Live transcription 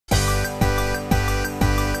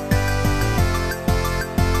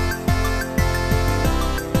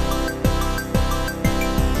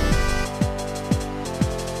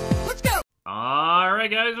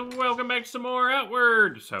Alright guys, welcome back to some more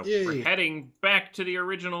Outward! So, Yay. we're heading back to the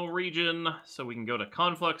original region, so we can go to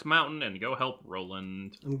Conflux Mountain and go help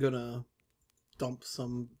Roland. I'm gonna dump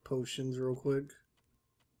some potions real quick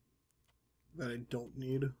that I don't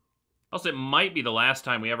need. Also, it might be the last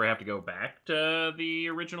time we ever have to go back to the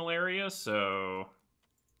original area, so...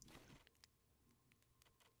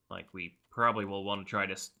 like, we probably will want to try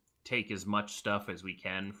to take as much stuff as we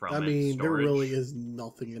can from I mean, storage. there really is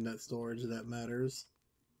nothing in that storage that matters.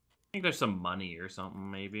 I think there's some money or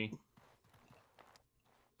something, maybe.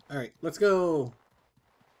 Alright, let's go!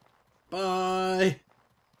 Bye!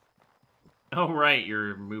 Oh, right,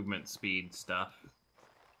 your movement speed stuff.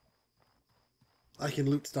 I can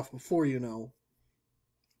loot stuff before you know.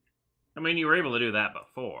 I mean, you were able to do that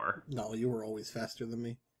before. No, you were always faster than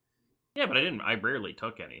me. Yeah, but I rarely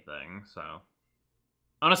took anything, so...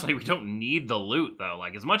 honestly, we don't need the loot, though.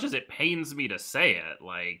 Like, as much as it pains me to say it,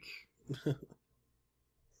 like...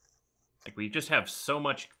 like, we just have so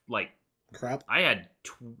much, like... crap. I had,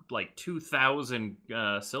 like, 2,000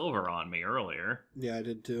 silver on me earlier. Yeah, I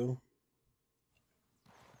did too.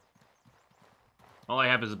 All I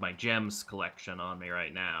have is my gems collection on me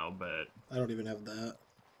right now, but... I don't even have that.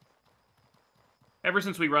 ever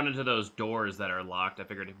since we run into those doors that are locked, I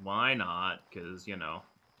figured, why not? Because, you know...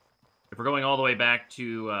 if we're going all the way back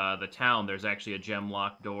to the town, there's actually a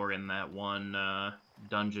gem-locked door in that one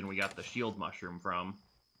dungeon we got the shield mushroom from.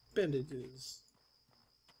 Bandages.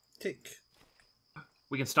 Take.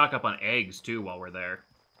 We can stock up on eggs, too, while we're there.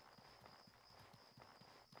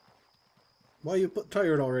 Why you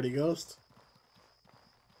tired already, Ghost?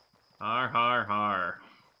 Har, har, har.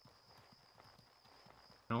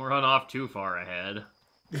 Don't run off too far ahead.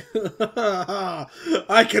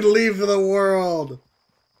 I can leave the world!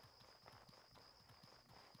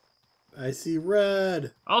 I see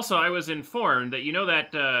red. Also, I was informed that, you know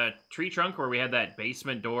that tree trunk where we had that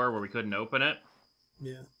basement door where we couldn't open it?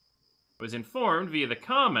 Yeah. I was informed via the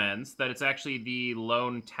comments that it's actually the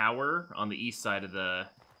lone tower on the east side of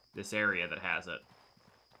this area that has it.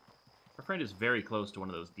 Our friend is very close to one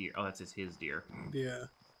of those deer. Oh, that's his deer. Yeah.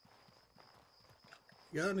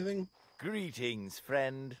 You got anything? Greetings,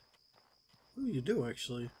 friend. Oh, you do,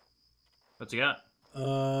 actually. What's he got?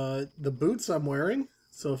 The boots I'm wearing.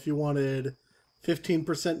 So if you wanted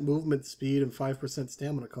 15% movement speed and 5%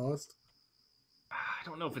 stamina cost. I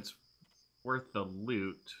don't know if it's worth the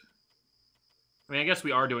loot. I mean, I guess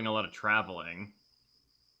we are doing a lot of traveling.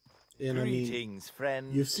 And Greetings,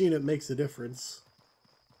 friend. You've seen it makes a difference.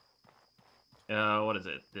 What is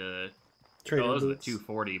it? Trader those boots. are the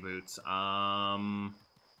 240 boots. I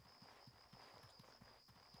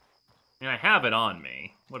mean, I have it on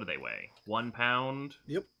me. What do they weigh? 1 pound?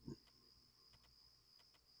 Yep.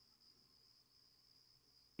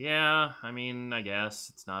 Yeah, I mean, I guess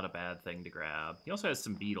it's not a bad thing to grab. He also has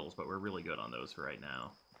some beetles, but we're really good on those for right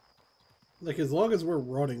now. Like, as long as we're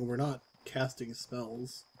running, we're not casting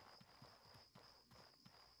spells.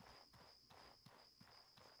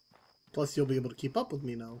 Plus, you'll be able to keep up with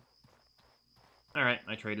me now. Alright,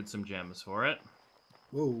 I traded some gems for it.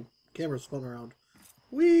 Whoa, camera spun around.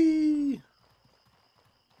 Whee!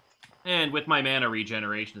 And with my mana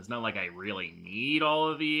regeneration, it's not like I really need all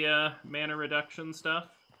of the mana reduction stuff.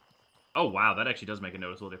 Oh, wow, that actually does make a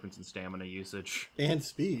noticeable difference in stamina usage. And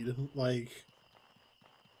speed, like...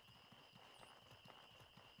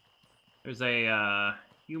 There's a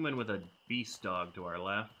human with a beast dog to our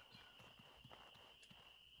left.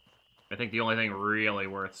 I think the only thing really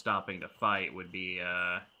worth stopping to fight would be,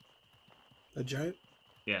 a giant?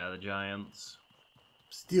 yeah, the giants.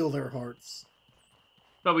 Steal their hearts.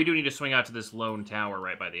 But we do need to swing out to this lone tower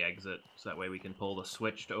right by the exit, so that way we can pull the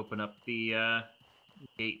switch to open up the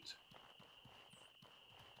gate.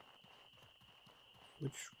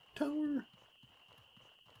 Which tower?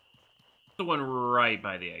 The one right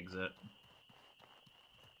by the exit.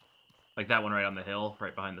 Like that one right on the hill,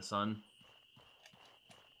 right behind the sun.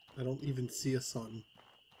 I don't even see a sun.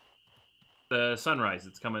 The sunrise,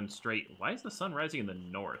 it's coming straight. Why is the sun rising in the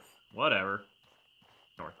north? Whatever.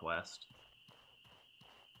 Northwest.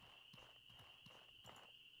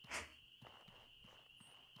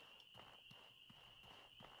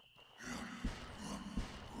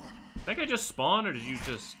 That guy just spawned, or did you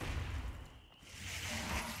just...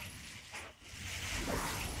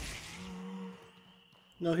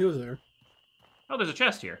 No, he was there. oh, there's a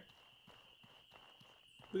chest here.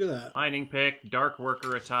 Look at that. Mining pick, dark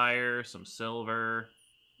worker attire, some silver.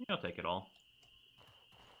 Yeah, I'll take it all.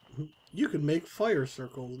 You can make fire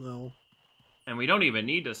circles now. And we don't even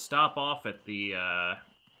need to stop off at the, Oh,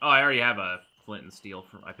 I already have a flint and steel.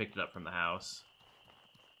 I picked it up from the house.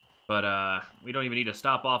 But we don't even need to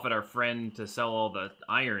stop off at our friend to sell all the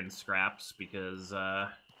iron scraps because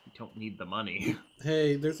we don't need the money.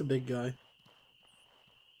 Hey, there's a big guy.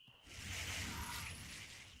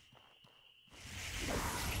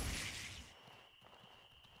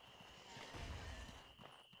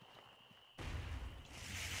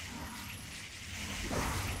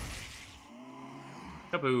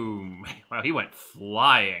 Kaboom! Wow, he went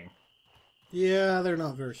flying. Yeah, they're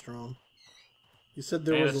not very strong. You said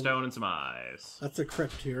there And was a stone and some eyes. That's a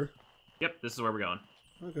crypt here. Yep, this is where we're going.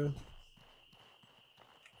 Okay. I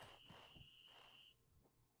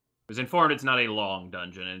was informed it's not a long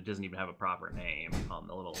dungeon, and it doesn't even have a proper name on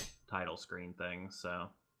the little title screen thing, so...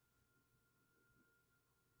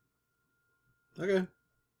 Okay.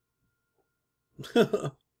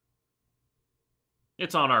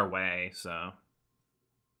 It's on our way, so...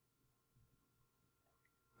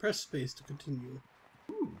 Press space to continue.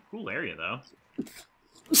 Ooh, cool area, though.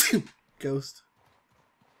 Ghost.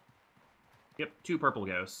 Yep, 2 purple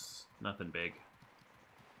ghosts. Nothing big.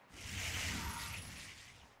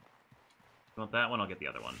 You want that one? I'll get the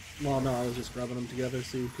other one. Well, no, I was just grabbing them together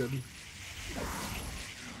so you could...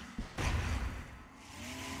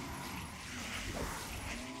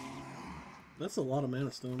 That's a lot of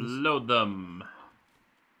mana stones. Load them.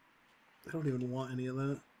 I don't even want any of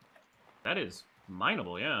that. That is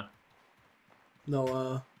mineable, yeah.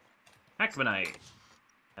 No, Hexmanite.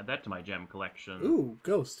 Add that to my gem collection. Ooh,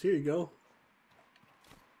 ghost. Here you go.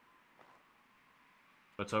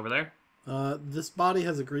 What's over there? This body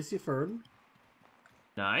has a greasy fern.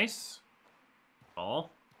 Nice.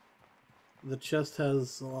 All. The chest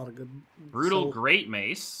has a lot of good... Brutal soul. Great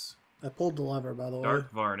Mace. I pulled the lever, by the way.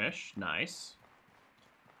 Dark Varnish. Nice.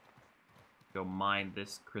 Go mine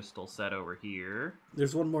this crystal set over here.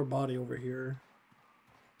 There's one more body over here.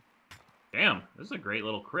 Damn, this is a great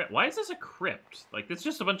little crypt. Why is this a crypt? Like, it's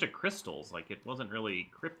just a bunch of crystals. Like, it wasn't really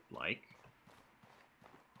crypt-like.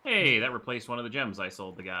 Hey, that replaced one of the gems I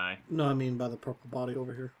sold the guy. No, I mean by the purple body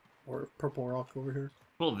over here. Or purple rock over here.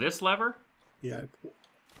 Pull this lever? Yeah, it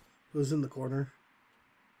was in the corner.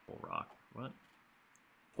 Purple rock. What?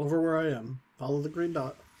 Over where I am. Follow the green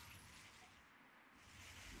dot.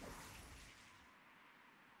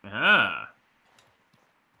 Ah.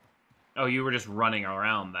 Oh, you were just running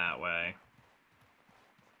around that way.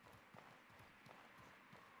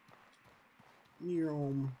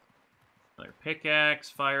 Another pickaxe,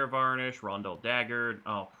 fire varnish, rondel dagger.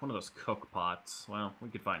 Oh, one of those cook pots. Well, we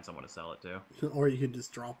could find someone to sell it to. Or you could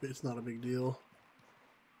just drop it. It's not a big deal.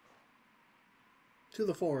 To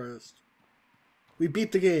the forest. We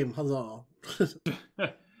beat the game. Huzzah.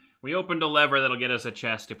 We opened a lever that'll get us a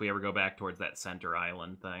chest if we ever go back towards that center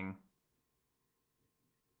island thing.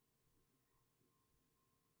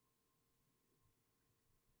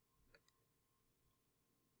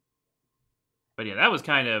 But yeah, that was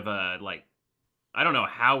kind of, like, I don't know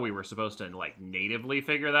how we were supposed to, like, natively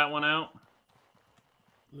figure that one out.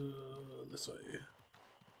 This way.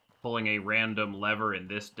 Pulling a random lever in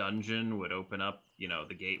this dungeon would open up, you know,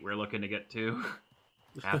 the gate we're looking to get to.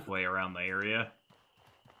 Halfway around the area.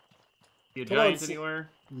 See a giant anywhere?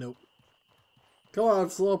 Nope. Come on,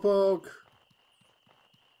 Slowpoke.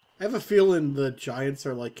 I have a feeling the giants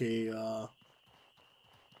are like a,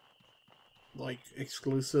 like,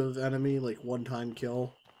 exclusive enemy, like one-time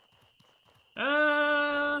kill.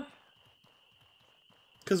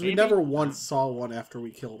 Because we maybe? never once saw one after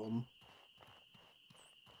we killed them.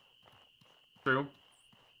 True.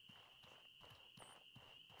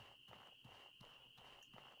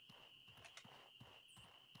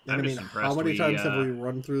 And I mean, how many times have we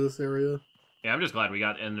run through this area? Yeah, I'm just glad we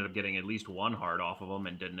ended up getting at least one heart off of them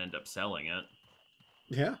and didn't end up selling it.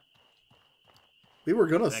 Yeah. We were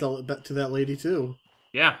gonna sell it back to that lady, too.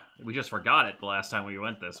 Yeah, we just forgot it the last time we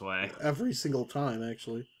went this way. Every single time,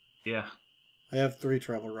 actually. Yeah. I have 3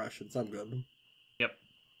 travel rations. I'm good. Yep.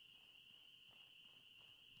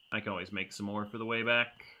 I can always make some more for the way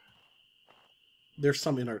back. There's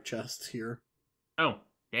some in our chest here. Oh,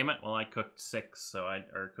 damn it. Well, I cooked 6,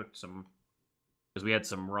 or cooked some... Because we had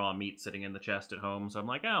some raw meat sitting in the chest at home, so I'm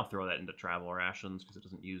like, I'll throw that into travel rations, because it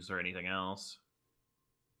doesn't use for anything else.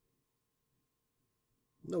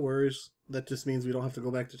 No worries. That just means we don't have to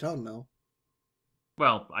go back to town now.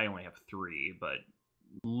 Well, I only have 3, but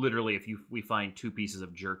literally if we find 2 pieces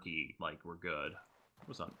of jerky, like, we're good. It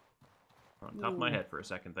was on top of my head for a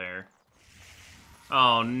second there.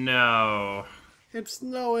 Oh, no. It's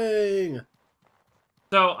snowing!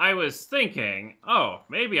 So I was thinking, oh,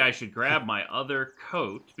 maybe I should grab my other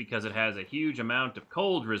coat because it has a huge amount of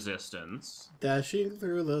cold resistance. Dashing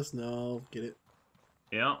through the snow. Get it?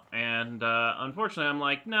 Yeah, and unfortunately I'm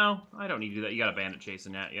like, no, I don't need to do that. You got a bandit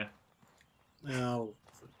chasing at you. Now.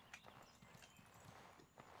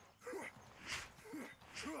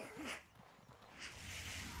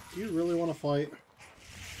 Do you really want to fight?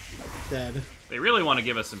 Dead. They really want to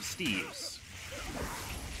give us some Steves.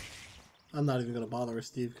 I'm not even going to bother with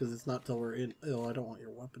Steve because it's not till we're in. Oh, I don't want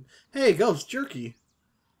your weapon. Hey, Ghost Jerky!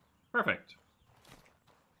 Perfect.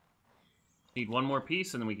 Need one more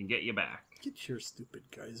piece and then we can get you back. Get your stupid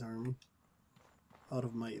guy's arm out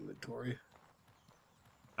of my inventory.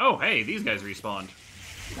 Oh, hey, these guys respawned.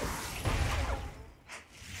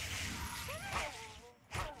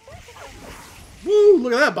 Woo!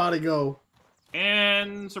 Look at that body go!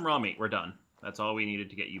 And some raw meat. We're done. That's all we needed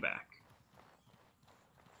to get you back.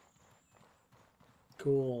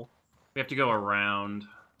 Cool. We have to go around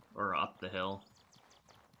or up the hill.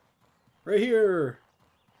 Right here!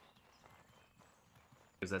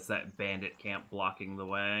 Because that's that bandit camp blocking the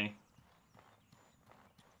way.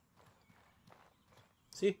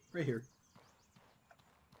 See? Right here.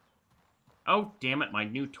 Oh, damn it. My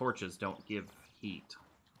new torches don't give heat.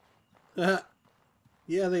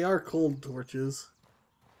 Yeah, they are cold torches.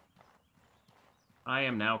 I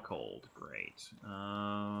am now cold. Great. Do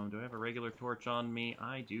I have a regular torch on me?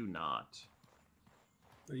 I do not.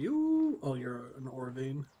 Are you... Oh, you're an ore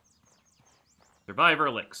vein. Survivor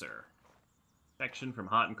elixir. Protection from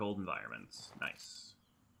hot and cold environments. Nice.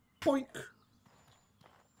 Poink!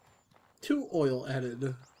 2 oil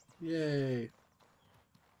added. Yay.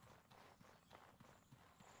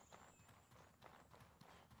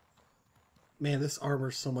 Man, this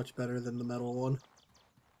armor's so much better than the metal one.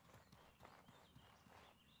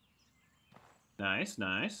 Nice,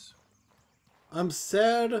 nice. I'm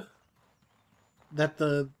sad that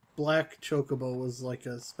the black chocobo was like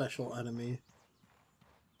a special enemy.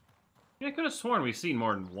 Yeah, I could have sworn we've seen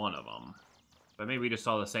more than one of them. But maybe we just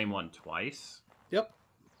saw the same one twice. Yep.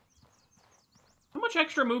 How much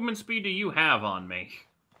extra movement speed do you have on me?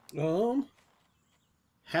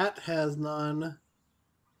 Hat has none.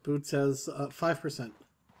 Boots has 5%.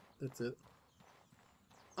 That's it.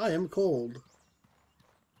 I am cold.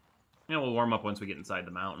 Yeah, we'll warm up once we get inside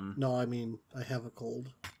the mountain. No, I mean, I have a cold.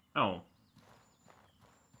 Oh.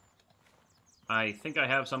 I think I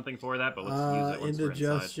have something for that, but let's use it once we're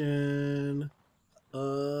inside.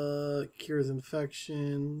 Indigestion. Cures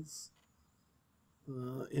infections.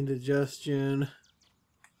 Indigestion.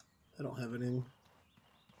 I don't have anything.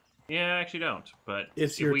 Yeah, I actually don't. But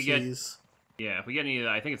It's if your we teas. Yeah, if we get any of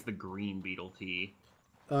that, I think it's the green beetle tea.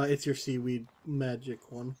 It's your seaweed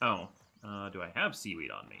magic one. Oh. Do I have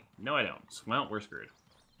seaweed on me? No, I don't. Well, we're screwed.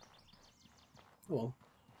 Well,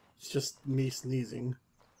 it's just me sneezing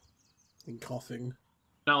and coughing.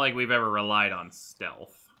 Not like we've ever relied on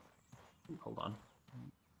stealth. Hold on.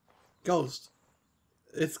 Ghost.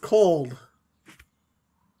 It's cold.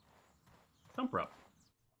 Tumprop.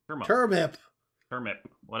 Termup. Termip. Termip.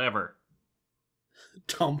 Whatever.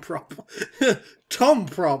 Tumprop.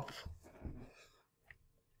 Tumprop.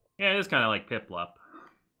 Yeah, it is kind of like Piplup.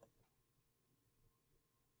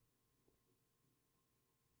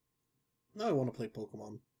 Now I want to play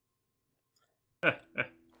Pokemon.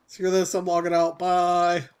 Screw this, I'm logging out.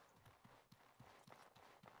 Bye.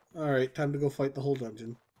 Alright, time to go fight the whole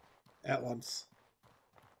dungeon. At once.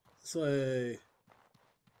 This way.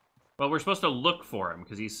 Well, we're supposed to look for him,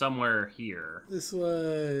 because he's somewhere here. This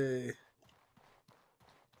way.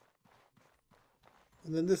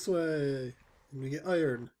 And then this way. And we get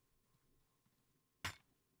iron.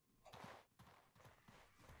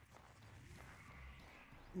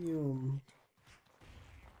 Are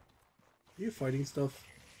you fighting stuff?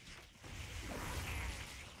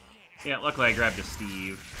 Yeah, luckily I grabbed a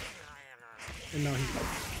Steve. And now he's...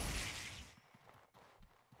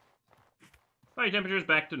 Body temperature's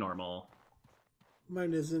back to normal.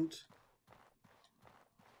 Mine isn't.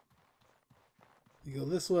 You go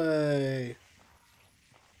this way.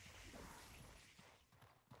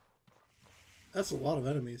 That's a lot of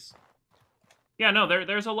enemies. Yeah, no,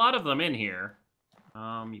 there's a lot of them in here.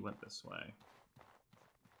 You went this way.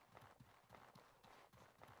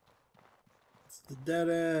 It's the dead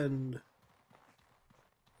end.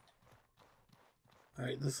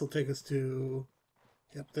 Alright, this will take us to...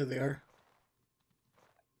 Yep, there they are.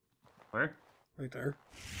 Where? Right there.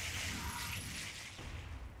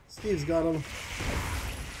 Steve's got them.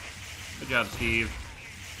 Good job, Steve.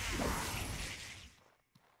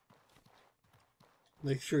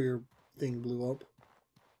 Make sure your thing blew up.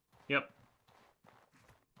 Yep.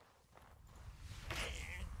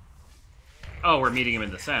 Oh, we're meeting him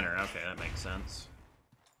in the center. Okay, that makes sense.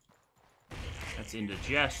 That's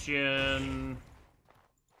indigestion.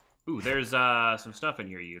 Ooh, there's some stuff in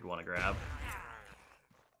here you'd want to grab.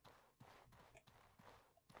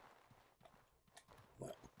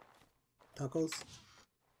 Tacos?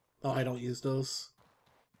 Oh, I don't use those.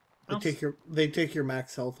 They Else? take your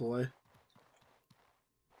max health away.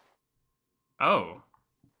 Oh.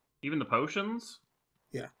 Even the potions?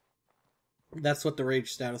 Yeah. That's what the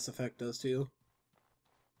rage status effect does to you.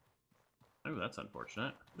 Oh, that's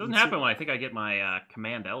unfortunate. Doesn't It's- happen when I think I get my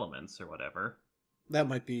command elements or whatever. That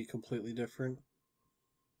might be completely different.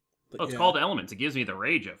 But Oh, it's yeah. called elements. It gives me the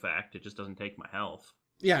rage effect. It just doesn't take my health.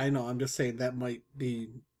 Yeah, I know. I'm just saying that might be...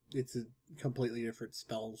 It's a completely different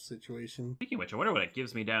spell situation. Speaking of which, I wonder what it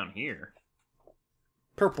gives me down here.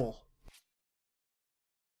 Purple.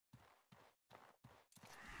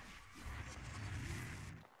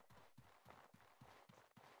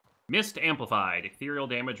 Mist amplified. Ethereal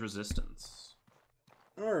damage resistance.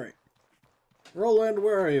 Alright. Roland,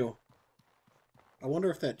 where are you? I wonder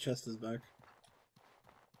if that chest is back.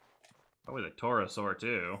 Probably the Taurosaur,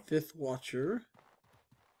 too. Fifth Watcher.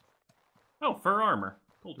 Oh, fur armor.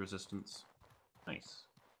 Cold resistance. Nice.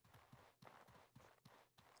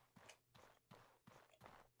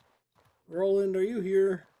 Roland, are you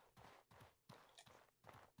here?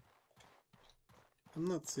 I'm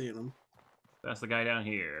not seeing him. That's the guy down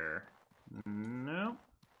here. No.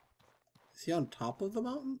 Is he on top of the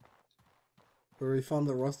mountain? Where we found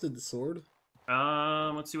the rusted sword?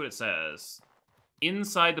 Let's see what it says.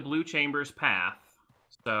 Inside the Blue Chamber's path.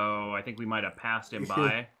 So I think we might have passed him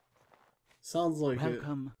by. Sounds like it.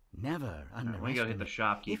 Welcome. Never Let me go hit underestimate. the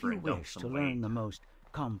shopkeeper If you and dump wish to some learn weight. the most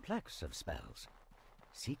complex of spells,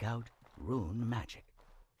 seek out rune magic.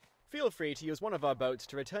 Feel free to use one of our boats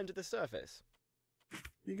to return to the surface.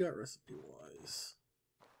 You got recipe-wise.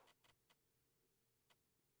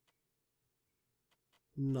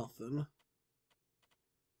 Nothing.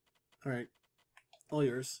 Alright. All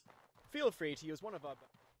yours. Feel free to use one of our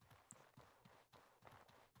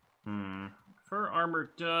Fur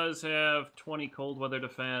armor does have 20 cold weather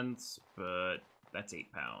defense, but that's 8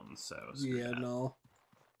 pounds, so screw Yeah, that. no.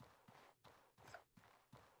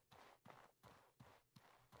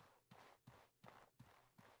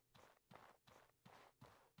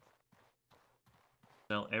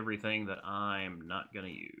 Sell everything that I'm not gonna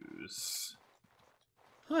use.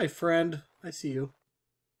 Hi, friend. I see you.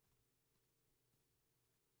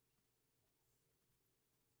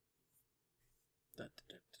 Da, da,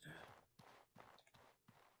 da,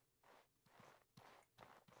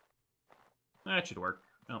 da. That should work.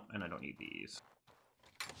 Oh, and I don't need these.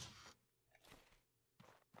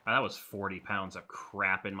 That was 40 pounds of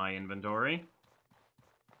crap in my inventory.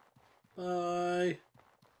 Bye.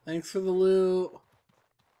 Thanks for the loot.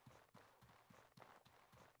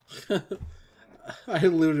 I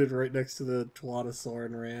looted right next to the Twatosaur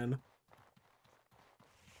and ran.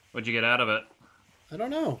 What'd you get out of it? I don't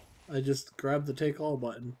know. I just grabbed the take all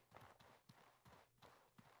button.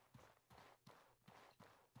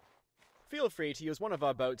 Feel free to use one of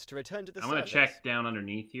our boats to return to the I'm surface. gonna check down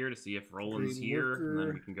underneath here to see if Roland's Green here, and then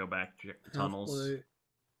worker, we can go back to check the tunnels. Halfway.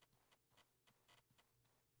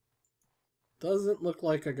 Doesn't look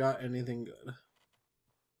like I got anything good.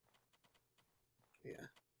 Yeah.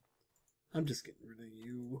 I'm just getting rid of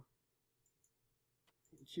you.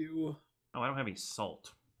 Thank you. Oh, I don't have any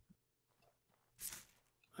salt.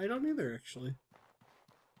 I don't either, actually.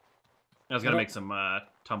 I was I gonna don't- make some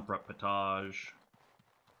tumprup potage.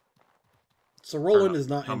 So Roland Turnip. is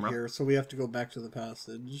not in Tumrup. here, so we have to go back to the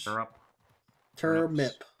passage. Turnup.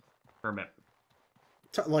 Turnip. Turnip.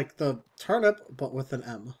 Like the turnip, but with an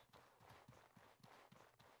M.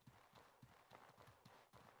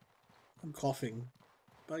 I'm coughing.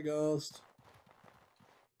 Bye, Ghost.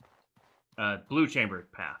 Blue chamber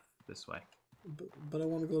path this way. But I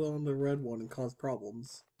want to go down the red one and cause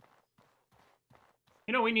problems.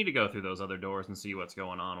 You know, we need to go through those other doors and see what's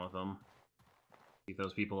going on with them. See if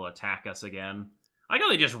those people attack us again. I know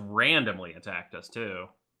they just randomly attacked us, too.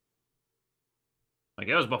 Like,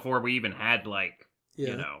 it was before we even had, like, Yeah,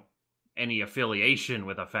 you know, any affiliation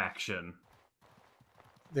with a faction.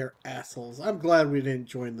 they're assholes. I'm glad we didn't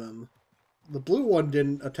join them. The blue one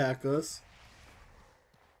didn't attack us.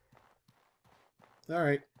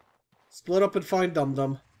 Alright. Split up and find Dum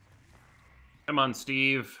Dum. Come on,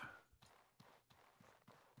 Steve.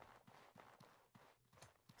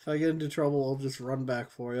 If I get into trouble, I'll just run back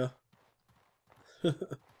for you.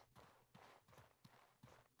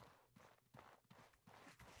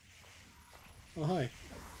 Oh, hi.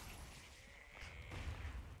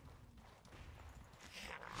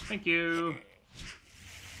 Thank you.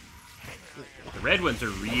 The red ones are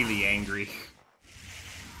really angry.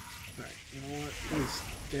 Alright, you know what? Please,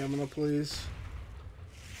 stamina, please.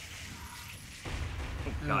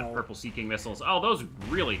 Oh god, Ow. purple seeking missiles. Oh, those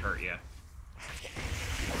really hurt you.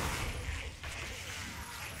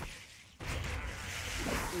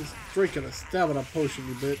 Drinking a stamina potion,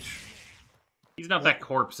 you bitch. He's not that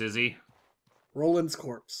corpse, is he? Roland's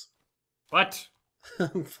corpse. What?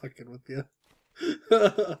 I'm fucking with you.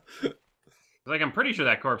 Like, I'm pretty sure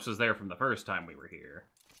that corpse was there from the first time we were here.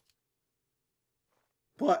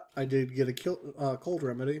 But I did get a cold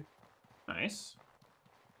remedy. Nice.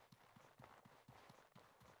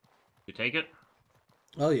 You take it?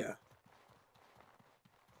 Oh, yeah.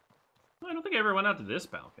 I don't think I ever went out to this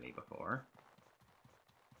balcony before.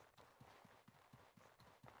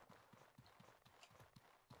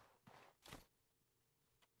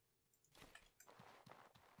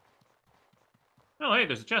 Oh, hey,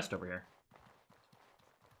 there's a chest over here.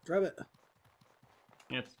 Grab it.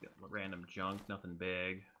 Yeah, it's got random junk, nothing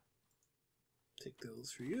big. Take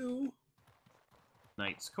those for you.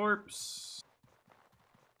 Knight's corpse.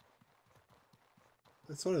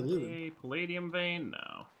 That's what I looted. A palladium vein?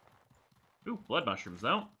 No. Ooh, blood mushrooms,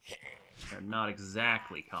 though. They're not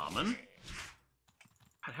exactly common.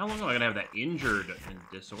 God, how long am I gonna have that injured and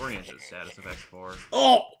disoriented status effect for?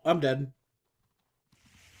 Oh! I'm dead.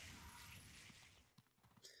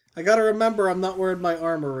 I gotta remember I'm not wearing my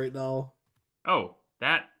armor right now. Oh,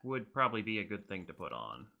 that would probably be a good thing to put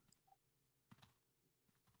on.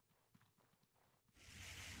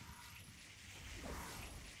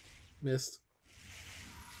 Missed.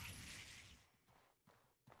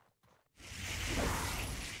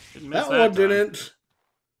 Didn't miss That one time. didn't.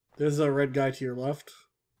 There's a red guy to your left.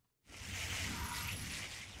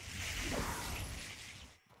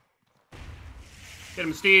 Get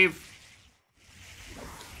him, Steve.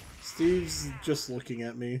 Steve's just looking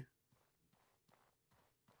at me.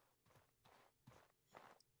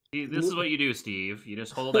 See, this is what you do, Steve. You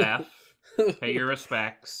just hold F, pay your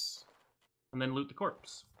respects, and then loot the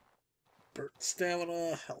corpse. Burnt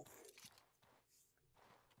stamina, health.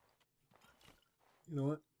 You know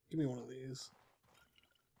what? Give me one of these.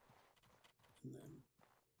 And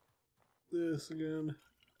then this again.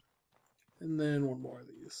 And then one more of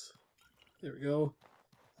these. There we go.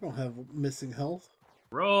 I don't have missing health.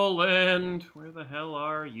 Roland, where the hell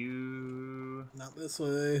are you? Not this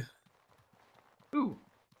way. Ooh,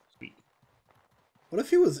 sweet. What if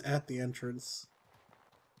he was at the entrance?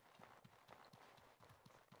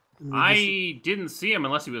 And we I didn't see him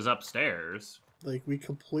unless he was upstairs. like, we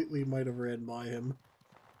completely might have ran by him.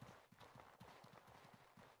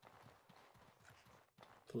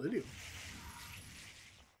 Palladium.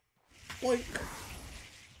 Boink!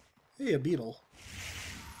 Hey, a beetle.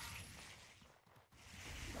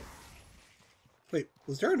 Wait,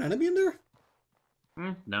 was there an enemy in there?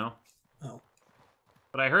 No. Oh,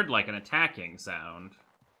 But I heard, like, an attacking sound.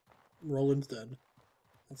 Roland's dead.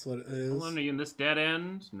 That's what it is. Roland, are you in this dead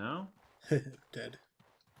end? No? Dead.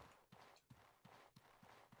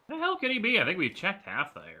 The hell could he be? I think we've checked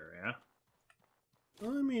half the area.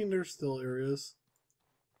 I mean, there's still areas.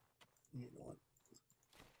 You know what?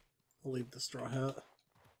 I'll leave the straw hat.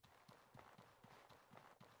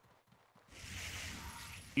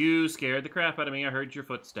 You scared the crap out of me. I heard your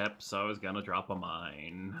footsteps, so I was gonna drop a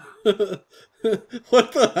mine.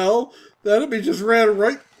 What the hell? The enemy just ran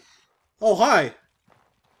right... Oh, hi!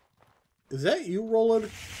 Is that you, Roland?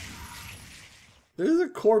 There's a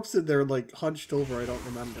corpse in there, like, hunched over. I don't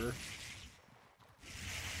remember.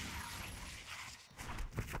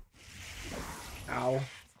 Ow.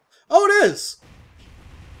 Oh, it is!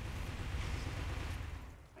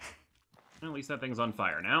 At least that thing's on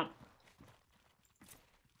fire now.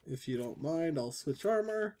 If you don't mind, I'll switch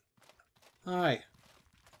armor. Hi.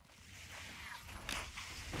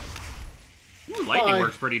 Ooh, lightning Hi.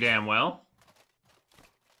 works pretty damn well.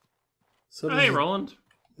 So Oh, hey, does- Roland.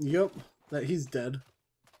 Yep. That he's dead.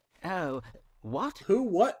 Oh, what? Who?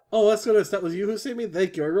 What? Oh, let's go. That was you who saved me?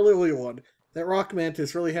 Thank you. I really owe you one. That rock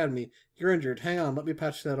mantis really had me. You're injured. Hang on. Let me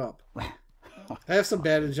patch that up. I have some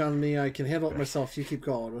bandage on me. I can handle it myself. You keep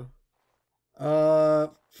going.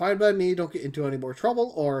 Fine by me. Don't get into any more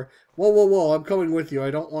trouble. Or, whoa, whoa, whoa. I'm coming with you.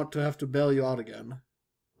 I don't want to have to bail you out again.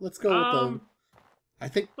 Let's go with the... I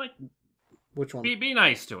think... Like, Which one? be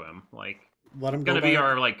nice to him. Like, Let him go gonna be back?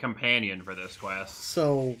 our, like, companion for this quest.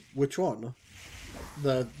 So, which one?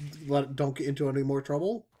 The don't get into any more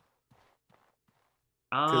trouble?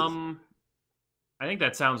 I think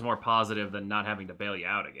that sounds more positive than not having to bail you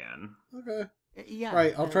out again. Okay. Yeah.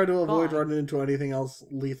 Right, I'll try to avoid fine. running into anything else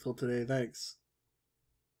lethal today, thanks.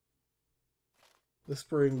 The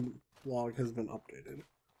spring log has been updated.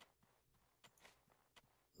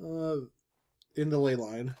 In the ley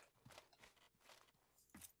line.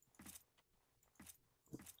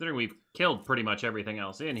 Considering we've killed pretty much everything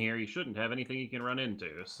else in here, you shouldn't have anything you can run into,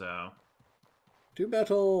 so... To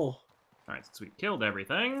battle! Alright, since we've killed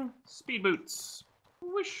everything, speed boots.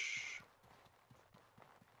 Whoosh.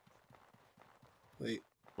 Wait,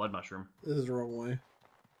 Blood mushroom. this is the wrong way.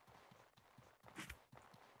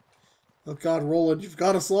 Oh god, Roland, you've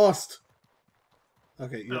got us lost.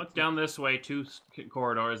 Okay, No, it's down this way, 2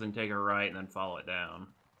 corridors, and take a right, and then follow it down.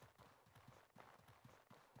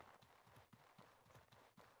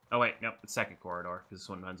 Oh wait, nope, it's second corridor, because this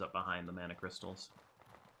one ends up behind the mana crystals.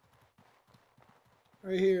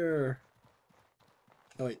 right here.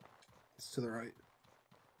 Oh wait, it's to the right.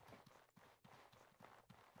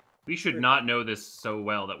 We should not know this so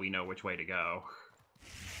well that we know which way to go.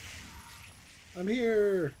 I'm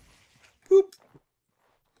here. Boop.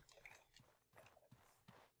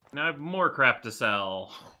 Now I have more crap to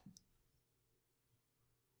sell.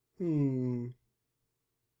 Sell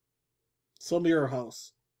me your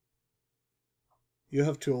house. You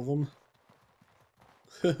have 2 of them.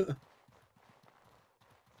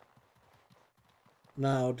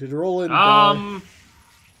 Now, did Roland die?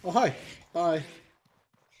 Oh, hi. Hi.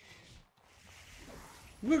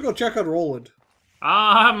 I'm gonna go check on Roland.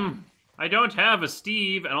 I don't have a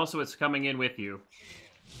Steve, and also it's coming in with you.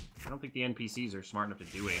 I don't think the NPCs are smart enough to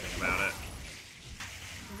do anything about it.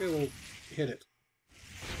 Okay, we'll hit it.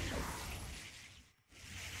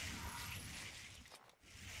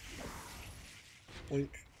 Boink.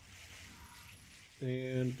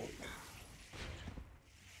 And boink.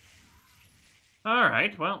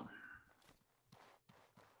 Alright, well.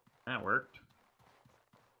 That worked.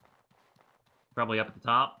 Probably up at the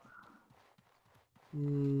top. I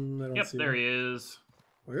don't Yep, see there him. he is.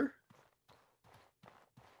 Where?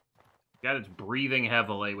 Got its breathing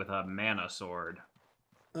heavily with a mana sword.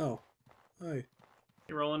 Oh. Hi.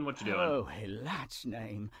 Hey, Roland, what you doing? Oh, Hilat's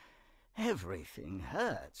name. Everything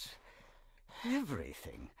hurts.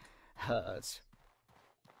 Everything hurts.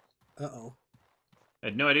 Uh-oh. I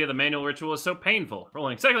had no idea the manual ritual was so painful.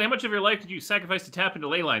 Roland, exactly how much of your life did you sacrifice to tap into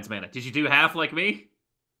Leyline's mana? Did you do half like me?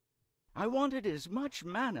 I wanted as much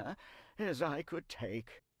mana as I could take.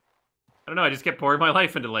 I don't know, I just kept pouring my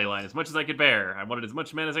life into Leyline as much as I could bear. I wanted as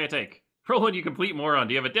much mana as I could take. Roland, you complete moron,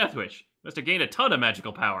 do you have a death wish? Must have gained a ton of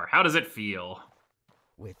magical power. How does it feel?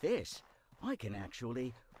 With this, I can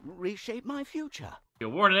actually reshape my future. Feel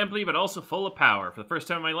worn and empty, but also full of power. For the first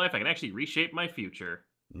time in my life, I can actually reshape my future.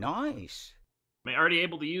 Nice. I'm already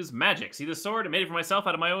able to use magic. See this sword? I made it for myself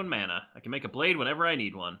out of my own mana. I can make a blade whenever I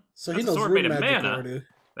need one. So That's he a knows sword rune made of magic mana. already.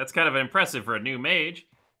 That's kind of impressive for a new mage.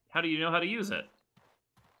 How do you know how to use it?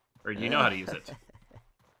 Or do you know how to use it?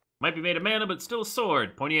 Might be made of mana, but still a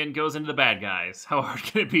sword. Pointy end goes into the bad guys. How hard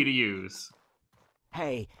can it be to use?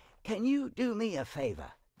 Hey, can you do me a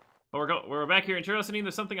favor? Well, we're back here in Curiosity.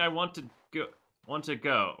 There's something I want to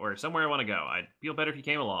go, or somewhere I want to go. I'd feel better if you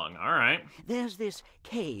came along. All right. There's this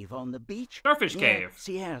cave on the beach. Starfish near Cave.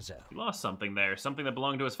 Cierzo. He lost something there, something that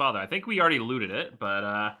belonged to his father. I think we already looted it,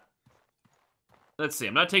 but let's see.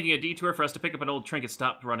 I'm not taking a detour for us to pick up an old trinket.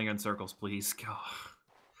 Stop running in circles, please. God.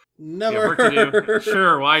 Never. Yeah, work to do.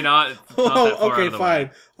 Sure, why not? It's not that far out Okay, of the fine.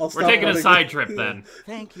 way. I'll We're stop taking a running side in- trip then.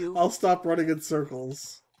 Thank you. I'll stop running in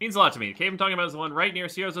circles. Means a lot to me. The cave I'm talking about is the one right near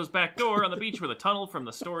Cierzo's back door on the beach where the tunnel from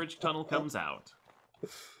the storage tunnel comes out.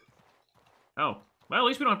 Oh. Well, at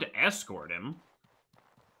least we don't have to escort him.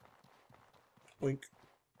 Boink,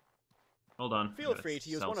 Hold on. Feel free to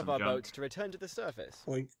use sell one of some our junk. boats to return to the surface.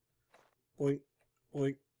 boink, boink,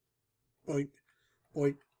 boink, boink,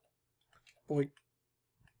 boink, boink.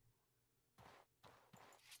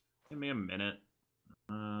 Give me a minute.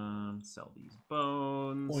 Sell these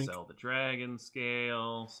bones, Boink. sell the dragon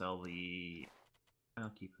scale, sell the... I'll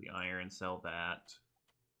keep the iron, sell that,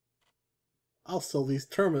 I'll sell these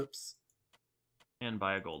turnips. and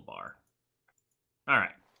buy a gold bar. Alright.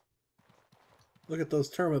 Look at those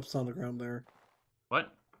turnips on the ground there.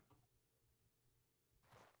 What?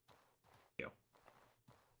 Go.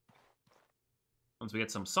 Once we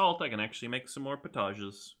get some salt, I can actually make some more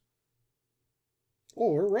potages.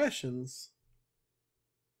 Or rations.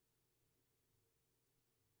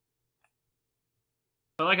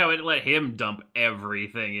 I like how it let him dump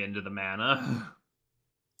everything into the mana.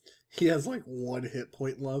 He has like 1 hit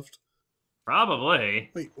point left.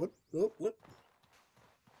 Probably. Wait, what? Oh, what?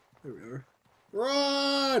 There we are.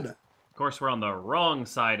 Run! Of course, we're on the wrong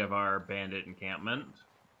side of our bandit encampment.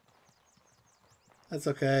 That's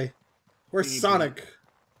okay. We're We need Sonic.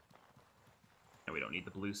 And we don't need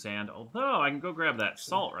the blue sand, although I can go grab that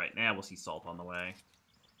salt right now. We'll see salt on the way.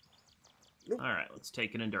 Nope. Alright, let's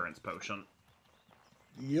take an endurance potion.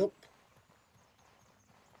 Yep.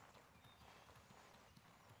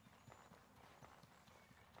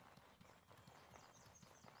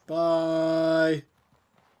 Bye.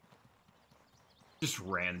 Just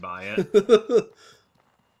ran by it.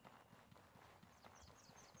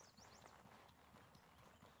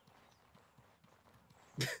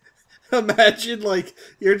 Imagine, like,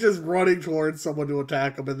 you're just running towards someone to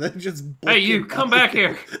attack them and then just... Hey, you, come back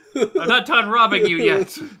here! I'm not done robbing you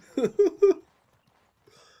yet!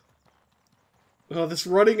 Oh, this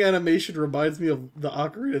running animation reminds me of the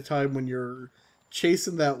Ocarina of Time when you're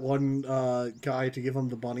chasing that one guy to give him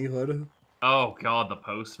the bunny hood. Oh god, the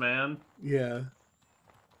postman? Yeah.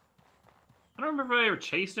 I don't remember if I ever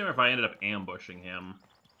chased him or if I ended up ambushing him.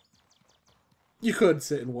 You could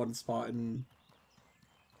sit in one spot and...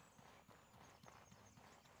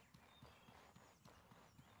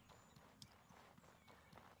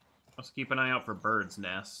 Let's keep an eye out for birds'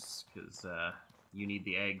 nests, because you need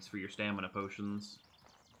the eggs for your stamina potions.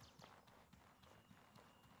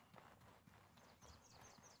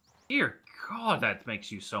 Dear God, that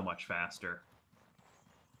makes you so much faster.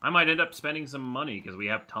 I might end up spending some money, because we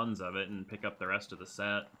have tons of it, and pick up the rest of the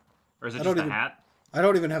set. Or is it just a hat? I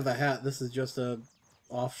don't even have the hat. This is just a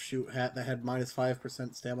offshoot hat that had minus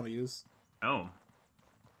 5% stamina use. Oh.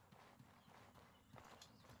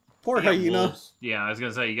 Poor hyena. Wolves. Yeah, I was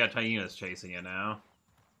gonna say, you got hyenas chasing you now.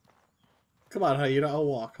 Come on, hyena, I'll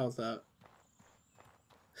walk. How's that?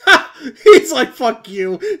 Ha! He's like, fuck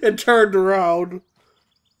you, and turned around.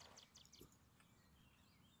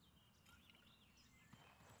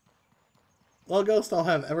 Well, Ghost, I'll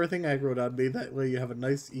have everything aggroed on me. That way you have a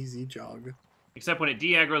nice, easy jog. Except when it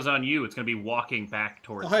de-aggroes on you, it's gonna be walking back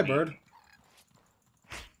towards Oh, hi, me. bird.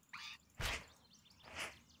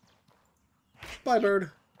 Bye,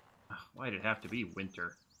 bird. Why did it have to be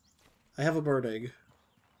winter? I have a bird egg.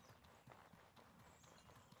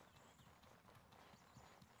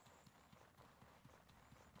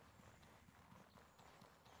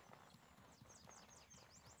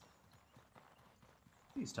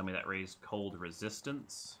 Please tell me that raised cold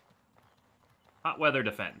resistance. Hot weather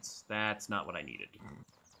defense. That's not what I needed.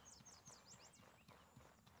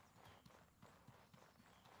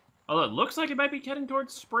 Although it looks like it might be heading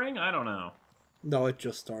towards spring, I don't know. No, it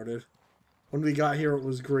just started. When we got here, it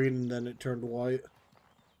was green, and then it turned white.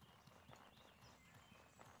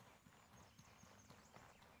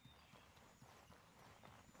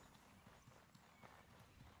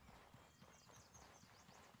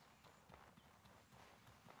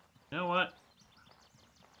 You know what?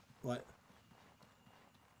 What?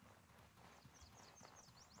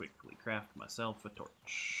 Quickly craft myself a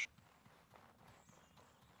torch.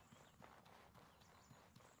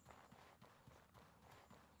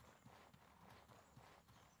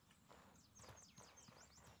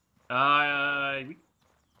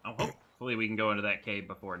 Hopefully we can go into that cave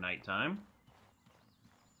before nighttime.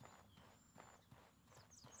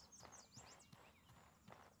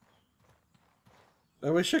 I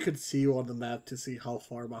wish I could see you on the map to see how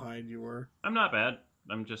far behind you were. I'm not bad.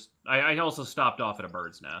 I'm just... I also stopped off at a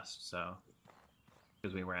bird's nest, so...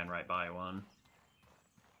 Because we ran right by one.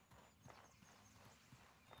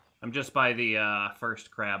 I'm just by the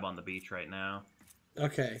first crab on the beach right now.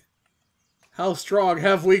 Okay. How strong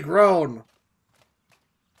have we grown?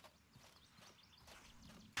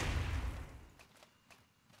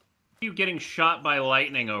 You getting shot by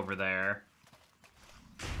lightning over there.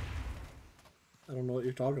 I don't know what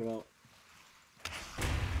you're talking about.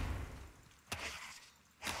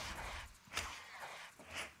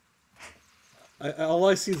 All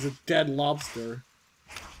I see is a dead lobster.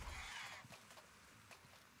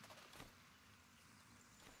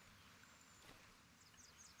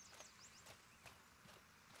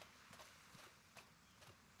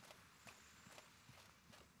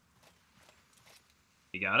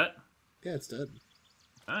 You got it? Yeah, it's dead.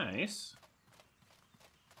 Nice.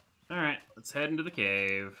 Alright, let's head into the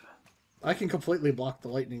cave. I can completely block the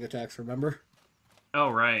lightning attacks, remember? Oh,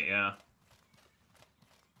 right, yeah.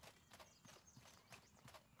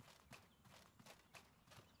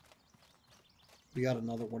 We got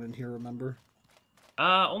another one in here, remember?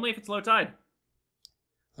 Only if it's low tide.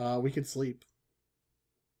 We could sleep.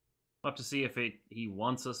 We'll have to see if he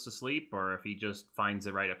wants us to sleep or if he just finds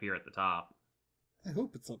it right up here at the top. I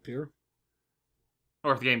hope it's up here.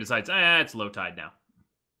 Or if the game decides, it's low tide now.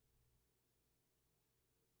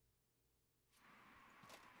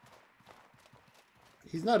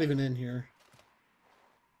 He's not even in here.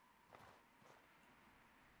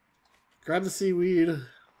 Grab the seaweed.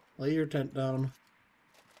 Lay your tent down.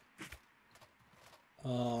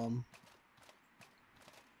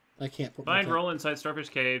 I can't put my Find tent... roll inside Starfish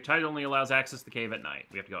Cave. Tide only allows access to the cave at night.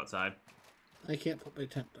 We have to go outside. I can't put my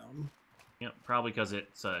tent down. Yep, probably because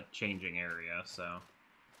it's a changing area, so...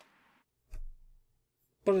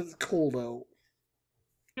 But it's cold out.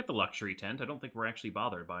 Get the luxury tent. I don't think we're actually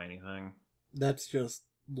bothered by anything. That's just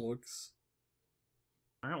looks.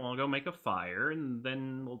 Alright, well, I'll go make a fire, and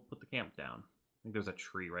then we'll put the camp down. think there's a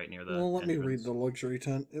tree right near the Well, let me read entrance. the luxury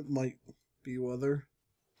tent. It might be weather.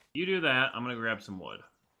 You do that. I'm gonna grab some wood.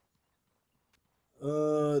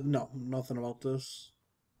 No, nothing about this.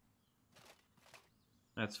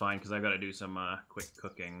 That's fine, because I've got to do some quick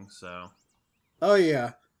cooking, so... Oh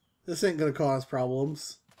yeah, this ain't gonna cause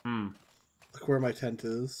problems. Hmm. Look where my tent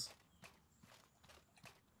is.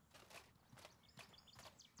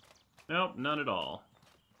 Nope, none at all.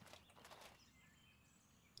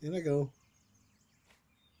 In I go.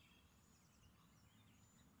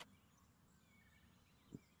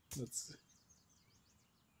 Let's see.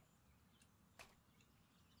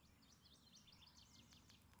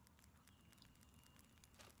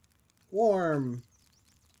 Warm.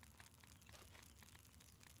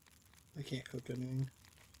 I can't cook anything.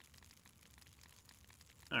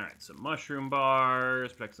 Alright, so mushroom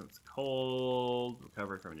bars, protects against cold,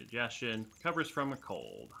 recover from indigestion, recovers from a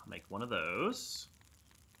cold. I'll make one of those.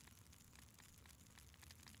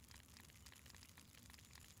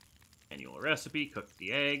 Annual recipe, cook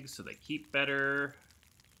the eggs so they keep better.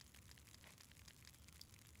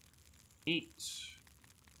 Eat.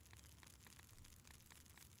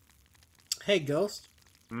 Hey, Ghost.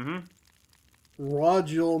 Mm-hmm. Raw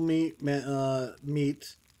jewel meat,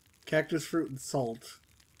 meat, cactus fruit, and salt.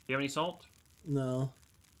 Do you have any salt? No.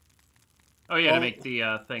 Oh, yeah, Oh. to make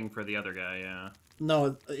the thing for the other guy, yeah.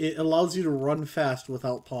 No, it allows you to run fast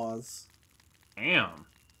without pause. Damn.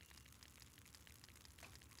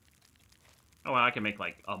 Oh, well, I can make,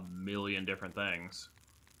 like, a million different things.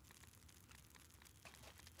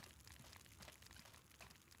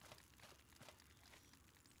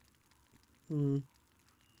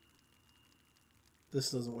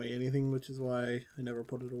 This doesn't weigh anything, which is why I never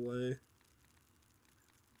put it away.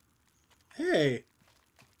 Hey!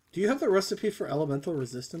 Do you have the recipe for elemental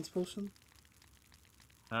resistance potion?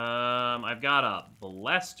 I've got a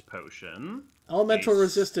blessed potion. Elemental a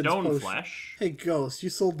resistance stone potion. flesh. Hey, Ghost, you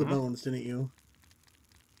sold the bones, didn't you?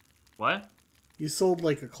 What? You sold,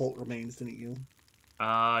 like, occult remains, didn't you?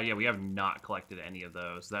 Yeah, we have not collected any of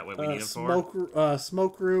those. Is that what we need it for?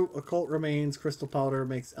 Smoke root, occult remains, crystal powder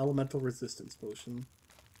makes elemental resistance potion.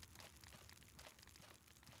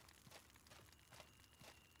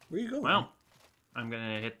 Where you going? Well, I'm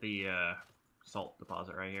gonna hit the salt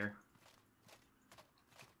deposit right here.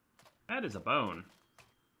 That is a bone.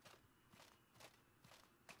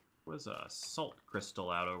 Was a salt crystal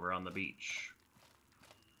out over on the beach.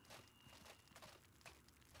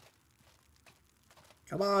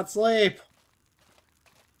 Come on, sleep.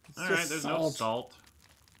 It's All right, just there's no salt.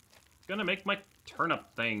 Gonna make my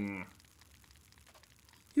turnip thing.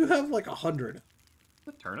 You have like 100.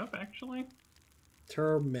 The turnip, actually?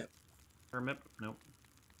 Turnip. Turnip? Nope.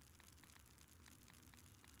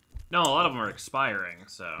 No, a lot of them are expiring,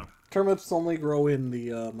 so... Turnips only grow in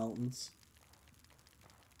the mountains.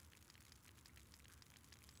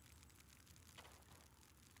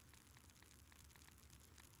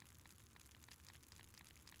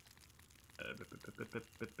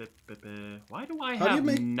 Why do I How do you have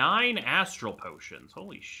make- 9 astral potions?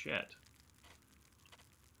 Holy shit.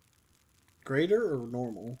 Greater or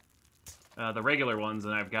normal? The regular ones,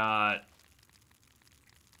 and I've got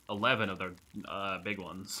 11 of the big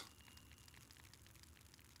ones.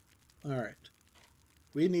 Alright.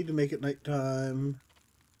 We need to make it nighttime.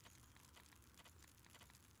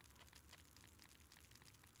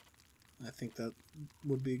 I think that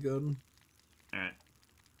would be good. Alright.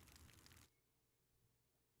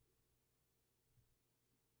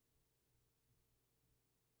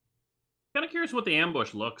 Kind of curious what the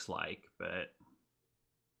ambush looks like, but...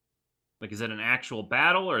 Like, is it an actual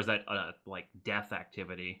battle, or is that, like, death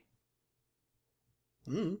activity?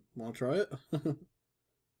 Wanna try it?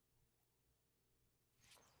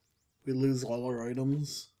 We lose all our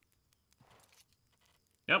items.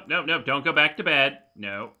 Nope, nope, nope, don't go back to bed.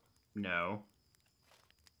 No, no.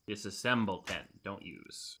 Disassemble tent, don't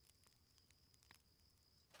use.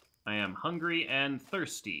 I am hungry and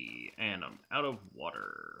thirsty, and I'm out of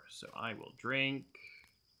water, so I will drink.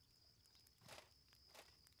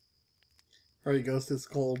 Alright, Ghost, it's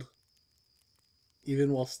cold.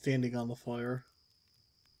 Even while standing on the fire.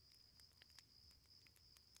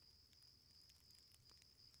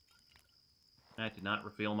 I did not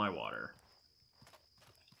refill my water.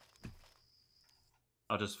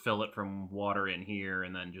 I'll just fill it from water in here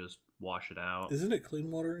and then just wash it out. Isn't it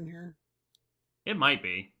clean water in here? It might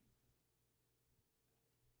be.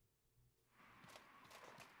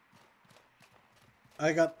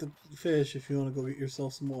 I got the fish if you want to go get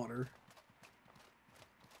yourself some water.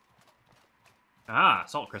 Ah,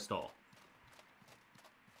 salt crystal.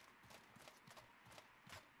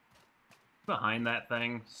 behind that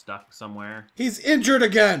thing, stuck somewhere. He's injured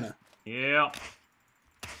again! Yeah.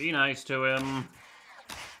 Be nice to him.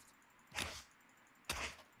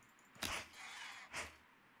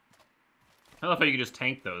 I love how you can just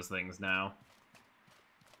tank those things now.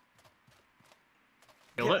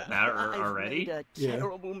 Kill it that already? I've made a Yeah.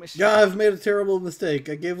 terrible mistake. Yeah, I've made a terrible mistake.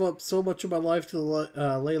 I gave up so much of my life to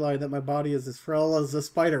the ley line that my body is as frail as a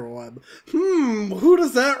spider web. Who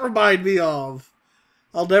does that remind me of?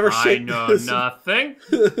 I'll never shake I know this. nothing.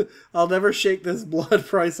 I'll never shake this blood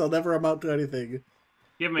price. I'll never amount to anything.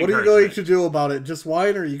 Give me What are you encouragement. going to do about it? Just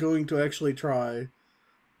whine, or are you going to actually try?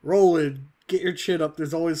 Roland, get your chin up.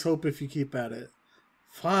 There's always hope if you keep at it.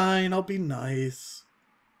 Fine, I'll be nice.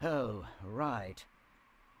 Oh, right.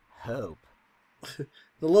 Hope. The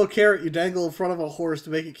little carrot you dangle in front of a horse to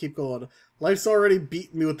make it keep going. Life's already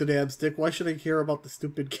beaten me with the damn stick. Why should I care about the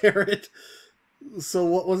stupid carrot? So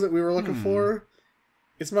what was it we were looking for?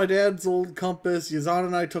 It's my dad's old compass. Yazan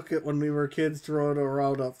and I took it when we were kids to ride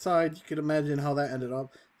around outside. You can imagine how that ended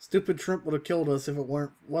up. Stupid shrimp would have killed us if it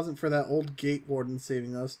wasn't for that old gate warden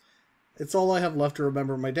saving us. It's all I have left to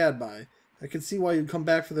remember my dad by. I can see why you'd come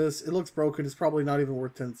back for this. It looks broken. It's probably not even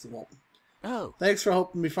worth 10 cents. Well, Oh, Thanks for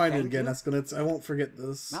helping me find it Thank again, you. EscoNitz. I won't forget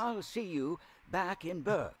this. I'll see you back in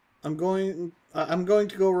Burr. I'm going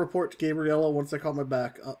to go report to Gabriella once I caught my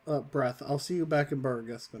breath. I'll see you back in Berg,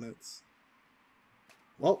 EscoNitz.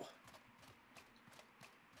 Well,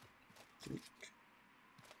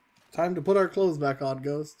 time to put our clothes back on,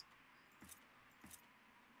 Ghost.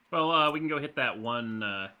 Well, we can go hit that one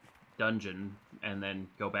dungeon and then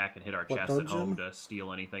go back and hit our What chests at dungeon? home to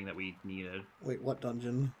steal anything that we needed. Wait, what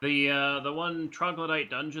dungeon? The one troglodyte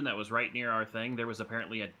dungeon that was right near our thing, there was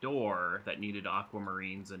apparently a door that needed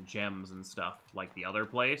aquamarines and gems and stuff like the other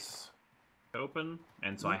place to open,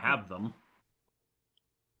 and so I have them.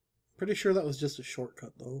 Pretty sure that was just a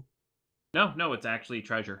shortcut, though. No, it's actually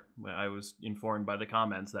treasure. I was informed by the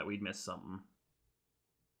comments that we'd missed something.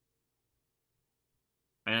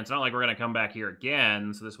 And it's not like we're going to come back here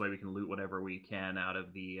again, so this way we can loot whatever we can out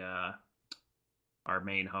of the our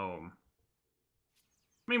main home.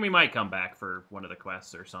 I mean, we might come back for one of the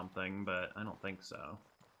quests or something, but I don't think so.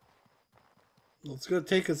 Well, it's going to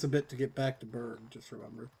take us a bit to get back to Berg, just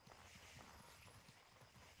remember.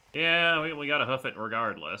 Yeah, we got to hoof it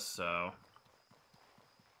regardless, so...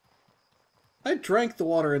 I drank the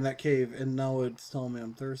water in that cave, and now it's telling me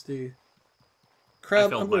I'm thirsty. Crab, I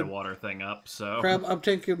filled I'm my gonna- water thing up, so... Crab, I'm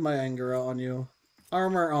taking my anger out on you.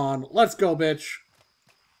 Armor on. Let's go, bitch.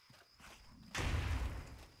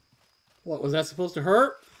 What, was that supposed to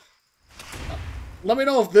hurt? Let me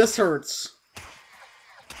know if this hurts.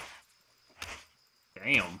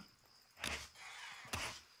 Damn.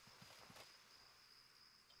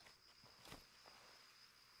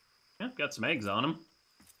 Yeah, got some eggs on them.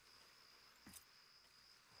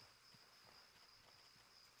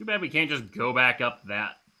 Too bad we can't just go back up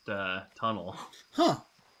that tunnel. Huh.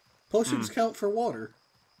 Potions count for water.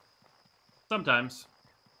 Sometimes.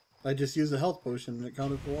 I just used a health potion and it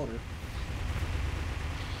counted for water.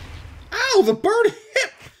 Ow! The bird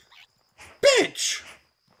hit! Bitch!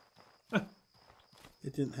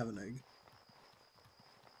 It didn't have an egg.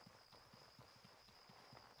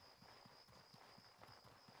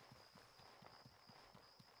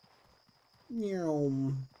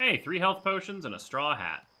 Meow. Hey, 3 health potions and a straw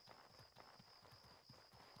hat.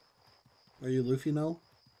 Are you Luffy now?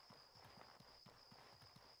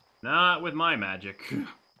 Not with my magic.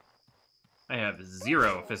 I have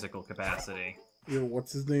 0 physical capacity. You're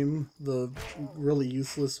what's his name? The really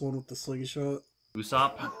useless one with the slingshot?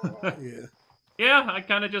 Usopp? Yeah. Yeah, I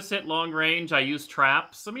kind of just hit long range. I use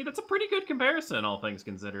traps. I mean, that's a pretty good comparison, all things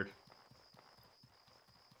considered.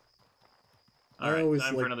 I Alright, always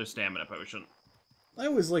time for like- another stamina potion. I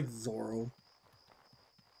always liked Zoro.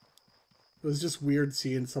 It was just weird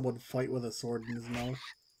seeing someone fight with a sword in his mouth.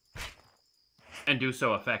 And do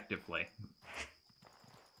so effectively.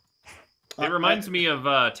 It reminds me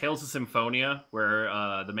of Tales of Symphonia, where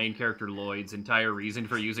the main character Lloyd's entire reason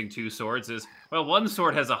for using 2 swords is, well, one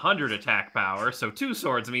sword has 100 attack power, so 2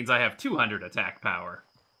 swords means I have 200 attack power.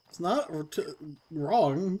 It's not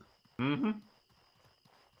wrong. Mm-hmm.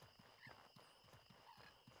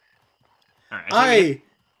 Alright, I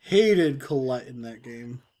hated Colette in that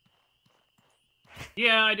game.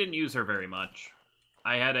 yeah, I didn't use her very much.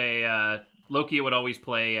 I had a... Loki would always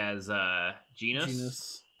play as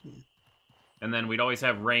Genus. And then we'd always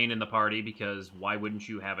have Rain in the party, because why wouldn't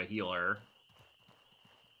you have a healer?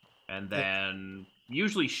 And then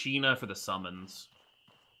usually Sheena for the summons.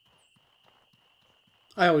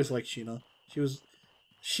 I always liked Sheena.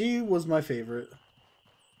 She was my favorite.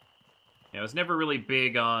 Yeah, I was never really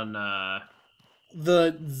big on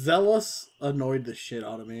The Zealous annoyed the shit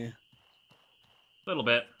out of me. A little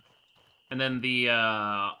bit. And then the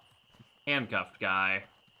handcuffed guy.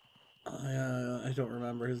 I don't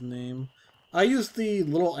remember his name. I used the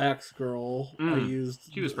little axe girl. I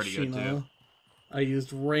used she was pretty good too. I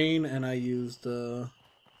used Rain and I used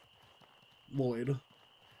Lloyd.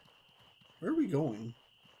 Where are we going?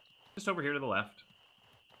 Just over here to the left.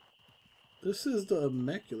 This is the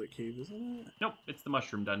Immaculate Cave, isn't it? Nope, it's the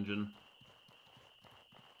mushroom dungeon.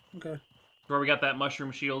 Okay. Where we got that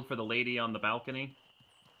mushroom shield for the lady on the balcony.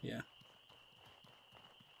 Yeah.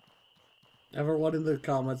 Everyone in the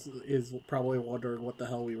comments is probably wondering what the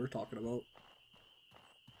hell we were talking about.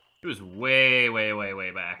 It was way, way, way,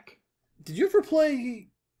 way back. Did you ever play...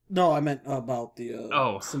 No, I meant about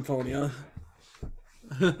the Symphonia.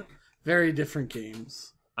 Very different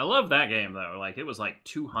games. I love that game, though. Like, it was like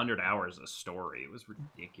 200 hours of story. It was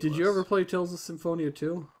ridiculous. Did you ever play Tales of Symphonia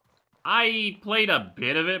 2? I played a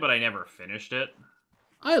bit of it, but I never finished it.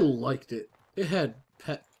 I liked it. It had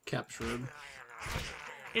pet captured.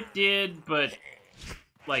 It did, but,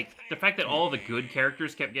 like, the fact that all the good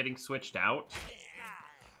characters kept getting switched out.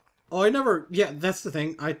 Oh, I never... Yeah, that's the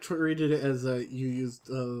thing. I treated it as you used...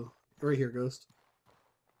 right here, Ghost.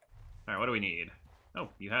 Alright, what do we need? Oh,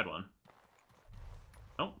 you had one.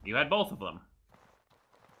 Oh, you had both of them.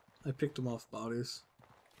 I picked them off bodies.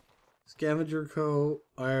 Scavenger coat,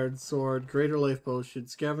 iron sword, greater life potion,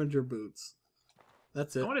 scavenger boots.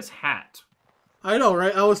 That's it. I want his hat. I know,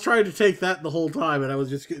 right? I was trying to take that the whole time, and I was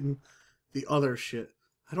just getting the other shit.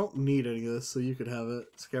 I don't need any of this, so you could have it.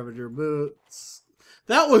 Scavenger boots.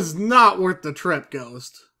 That was not worth the trip,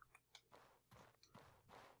 Ghost.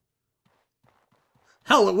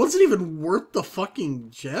 Hell, it wasn't even worth the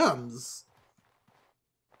fucking gems.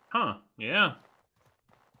 Huh, yeah.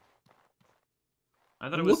 I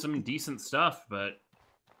thought it was some decent stuff, but...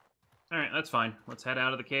 Alright, that's fine. Let's head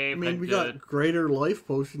out of the cave. I mean, we got greater life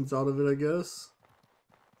potions out of it, I guess.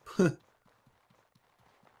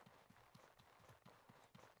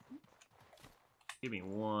 Give me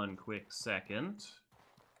one quick second.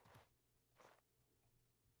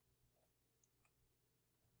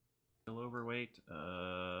 Still overweight?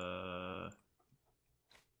 I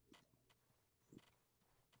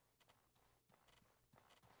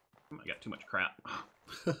got too much crap.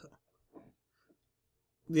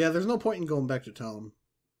 Yeah, there's no point in going back to town.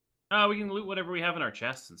 We can loot whatever we have in our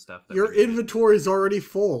chests and stuff. Your inventory's already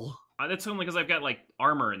full. That's only because I've got, like,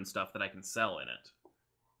 armor and stuff that I can sell in it.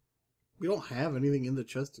 We don't have anything in the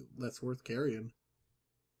chest that's worth carrying.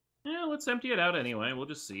 Yeah, let's empty it out anyway. We'll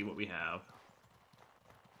just see what we have.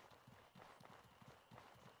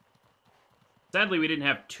 Sadly, we didn't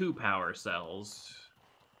have 2 power cells,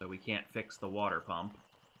 so we can't fix the water pump.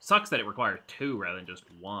 Sucks that it requires 2 rather than just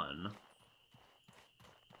 1.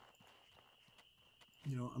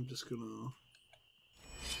 You know, I'm just gonna...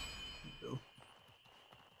 Go.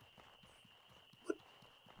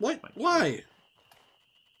 What? Why?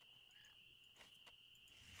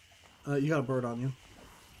 You got a bird on you.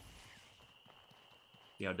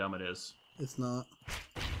 See how dumb it is. It's not.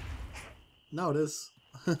 No, it is.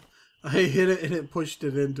 I hit it and it pushed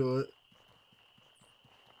it into it.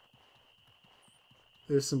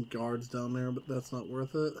 There's some guards down there, but that's not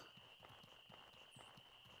worth it.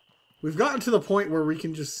 We've gotten to the point where we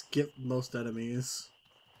can just skip most enemies.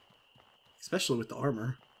 Especially with the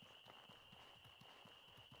armor.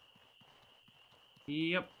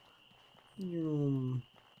 Yep.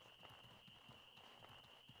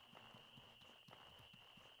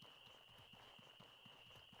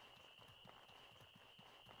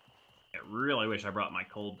 I really wish I brought my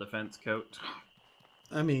cold defense coat.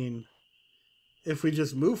 I mean, if we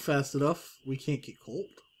just move fast enough, we can't get cold.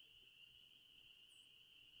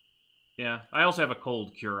 Yeah, I also have a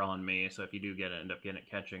cold cure on me, so if you do end up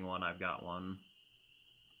catching one, I've got one.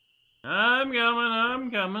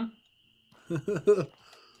 I'm coming.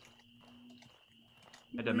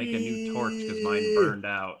 Had to make a new torch because mine burned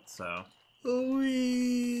out, so...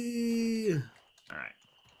 Whee! Alright.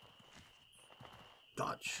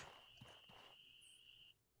 Dodge.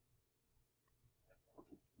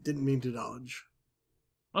 Didn't mean to dodge.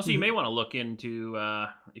 Also, you may want to look into,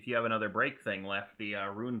 if you have another break thing left, the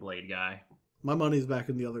Rune Blade guy. My money's back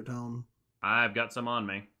in the other town. I've got some on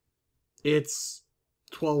me. It's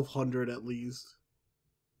 1,200 at least.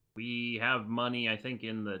 We have money, I think,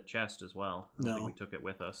 in the chest as well. I don't think we took it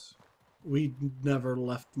with us. We never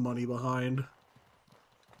left money behind.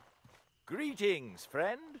 Greetings,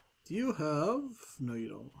 friend. Do you have... No, you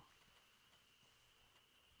don't.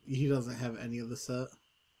 He doesn't have any of the set.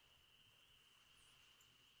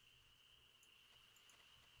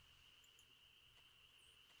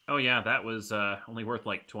 Oh yeah, that was only worth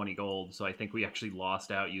like 20 gold, so I think we actually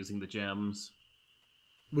lost out using the gems.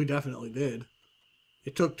 We definitely did.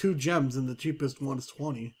 It took 2 gems, and the cheapest one is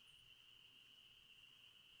 20.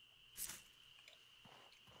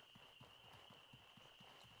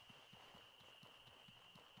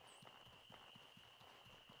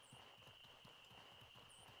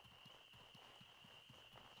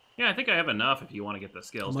 Yeah, I think I have enough if you want to get the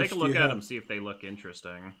skills. much Take a do look you at have? them, see if they look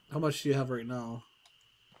interesting. How much do you have right now?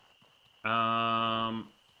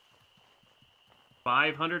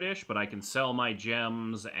 500-ish, but I can sell my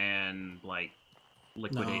gems and, like,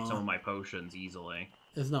 liquidate some No. of my potions easily.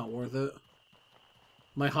 It's not worth it.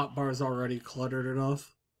 My hotbar is already cluttered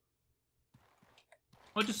enough.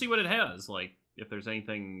 Well, just see what it has, like, if there's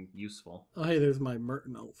anything useful. Oh, hey, there's my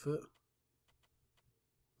Merton outfit.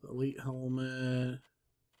 Elite helmet.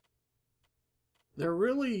 There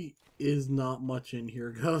really is not much in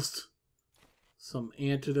here, Ghost. Some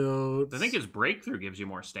antidotes. I think his breakthrough gives you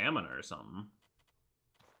more stamina or something.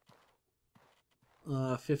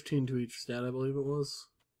 15 to each stat, I believe it was.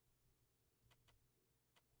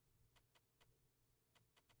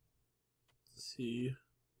 Let's see.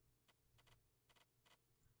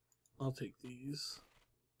 I'll take these.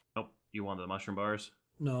 Oh, you wanted the mushroom bars?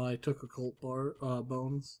 No, I took a cult bar,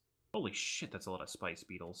 bones. Holy shit, that's a lot of spice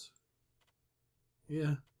beetles.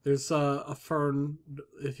 Yeah. There's a fern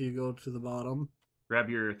if you go to the bottom. Grab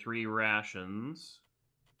your 3 rations.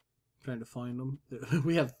 Trying to find them.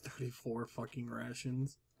 We have 34 fucking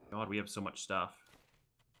rations. God, we have so much stuff.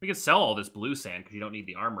 We can sell all this blue sand because you don't need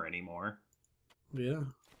the armor anymore. Yeah.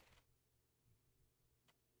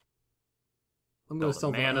 I'm Sell gonna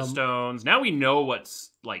sell the the mana stones. Now we know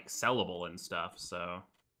what's, like, sellable and stuff, so...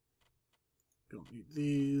 Don't need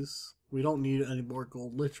these. We don't need any more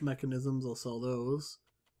gold lich mechanisms. I'll sell those.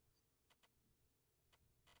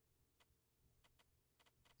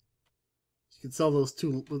 You can sell those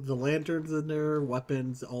 2, the lanterns in there,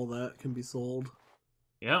 weapons, all that can be sold.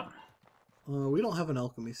 Yep. We don't have an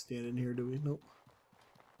alchemy stand in here, do we? Nope.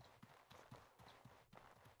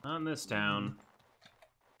 On this town.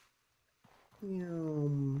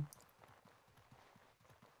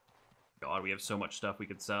 God, we have so much stuff we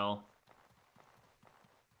could sell.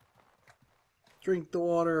 Drink the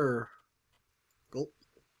water. Gulp.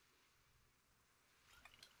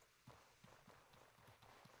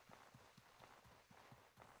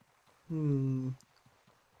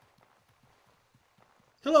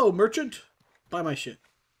 Hello, merchant. Buy my shit.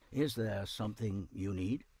 Is there something you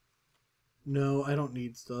need? No, I don't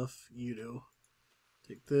need stuff. You do.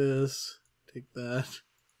 Take this. Take that.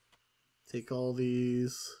 Take all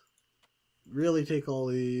these. Really take all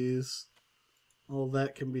these. All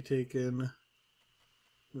that can be taken.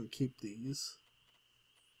 I'm gonna keep these.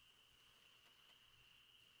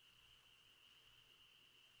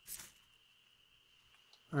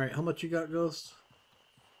 Alright, how much you got, Ghost?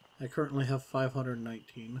 I currently have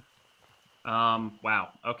 519. Wow.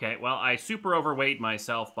 Okay, well, I super overweight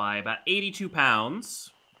myself by about 82 pounds.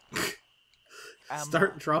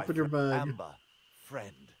 Start dropping your bag. Amber,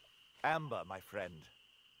 friend. Amber, my friend.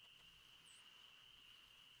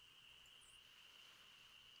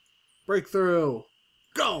 Breakthrough!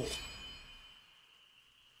 Go!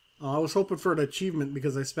 I was hoping for an achievement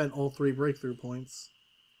because I spent all 3 breakthrough points.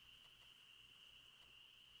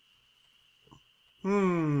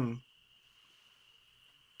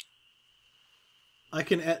 I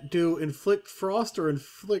can do inflict frost or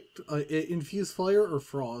inflict infuse fire or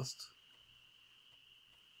frost.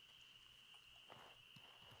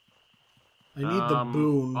 I need the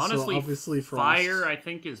boon, honestly, so obviously frost. fire I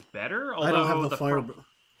think is better. I don't have the fire. pro-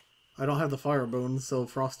 I don't have the fire boon, so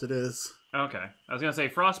frost it is. Okay, I was gonna say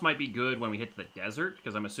frost might be good when we hit the desert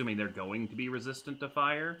because I'm assuming they're going to be resistant to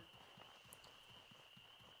fire.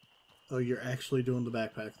 Oh, you're actually doing the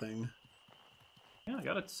backpack thing. Yeah, I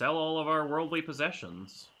gotta sell all of our worldly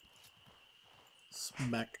possessions.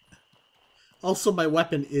 Smack. Also, my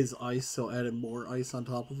weapon is ice, so added more ice on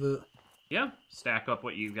top of it. Yeah, stack up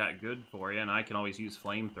what you've got good for you, and I can always use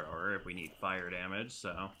flamethrower if we need fire damage,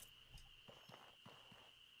 so...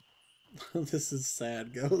 This is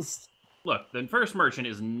sad, Ghost. Look, the first merchant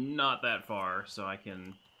is not that far, so I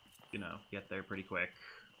can, you know, get there pretty quick.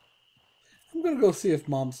 I'm gonna go see if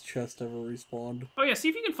Mom's chest ever respawned. Oh yeah, see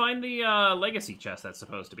if you can find the legacy chest that's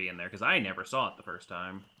supposed to be in there, because I never saw it the first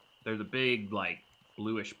time. They're the big, like,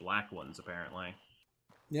 bluish-black ones, apparently.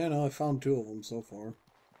 Yeah, no, I found 2 of them so far.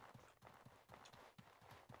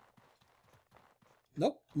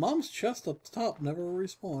 Nope, Mom's chest up top never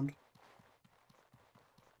respawned.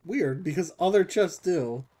 Weird, because other chests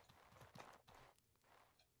do.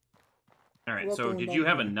 Alright, What so going did on you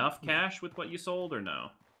have here? enough cash with what you sold, or no?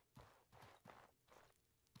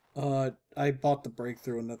 I bought the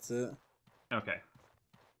breakthrough and that's it. Okay.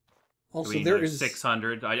 Also, We there know is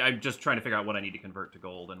 600. I'm just trying to figure out what I need to convert to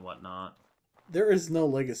gold and whatnot. there is no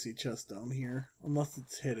legacy chest down here unless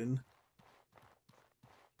it's hidden.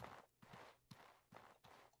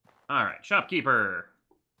 All right, shopkeeper.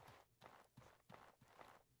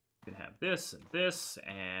 You can have this and this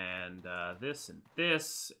and this and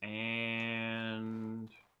this and.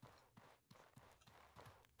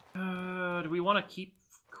 Do we want to keep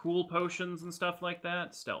cool potions and stuff like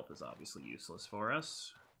that? Stealth is obviously useless for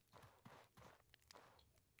us.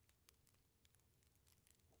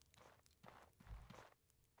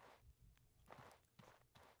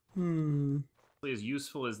 As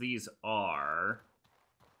useful as these are,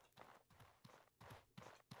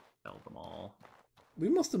 sell them all. We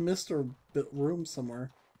must have missed our room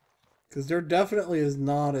somewhere. Because there definitely is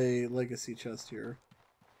not a legacy chest here.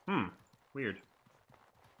 Weird.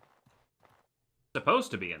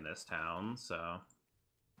 Supposed to be in this town, so...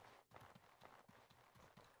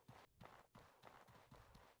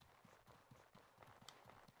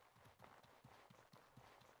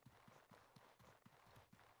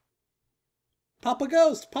 Papa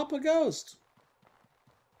Ghost! Papa Ghost!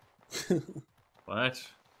 What?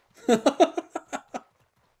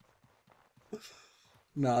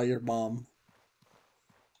 Nah, your mom.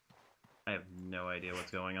 I have no idea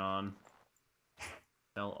what's going on.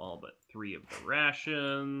 Sell all but 3 of the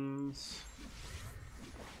rations.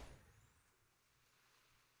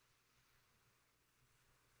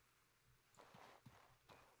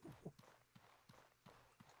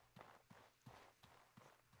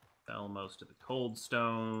 Sell most of the cold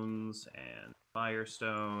stones and fire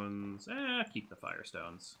stones. Keep the fire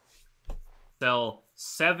stones. Sell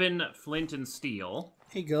 7 flint and steel.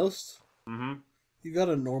 Hey, Ghost. Mm-hmm. You got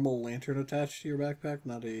a normal lantern attached to your backpack,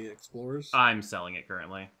 not a explorer's? I'm selling it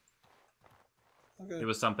currently. Okay. It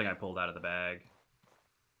was something I pulled out of the bag.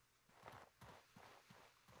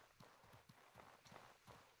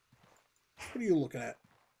 What are you looking at?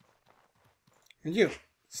 And you,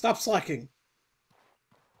 stop slacking.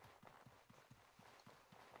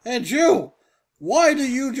 And you, why do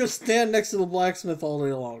you just stand next to the blacksmith all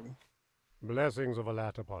day long? Blessings of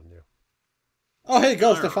Alat upon you. Oh, hey,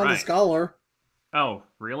 Ghost, I found a Alright. scholar. Oh,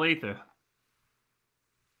 really? The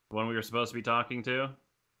one we were supposed to be talking to?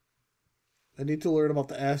 I need to learn about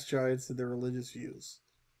the Ash Giants and their religious views.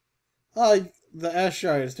 The Ash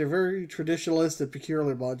Giants, they're very traditionalist and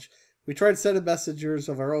peculiar bunch. We tried sending messengers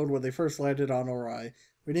of our own when they first landed on Ori.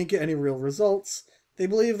 We didn't get any real results. They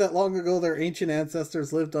believe that long ago their ancient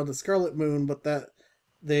ancestors lived on the Scarlet Moon, but that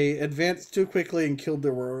they advanced too quickly and killed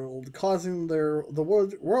their world, causing the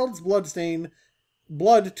world's blood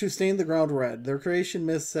to stain the ground red. Their creation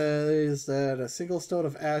myth says that a single stone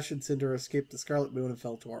of ash and cinder escaped the Scarlet Moon and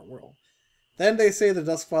fell to our world. Then they say the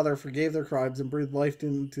Duskfather forgave their crimes and breathed life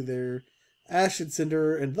into their ash and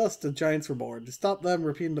cinder, and thus the giants were born. To stop them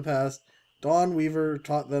repeating the past, Dawn Weaver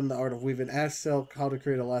taught them the art of weaving ash silk, how to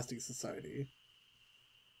create a lasting society.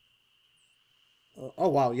 Oh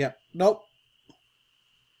wow, yeah. Nope.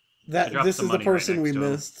 This is the person we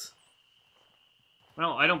missed.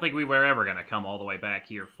 Well, I don't think we were ever going to come all the way back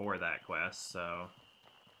here for that quest, so...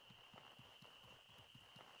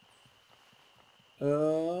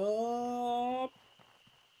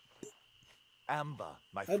 Amber,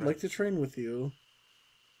 my friend. I'd like to train with you.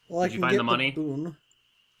 Well, Did you find the money? Boon.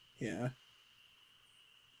 Yeah.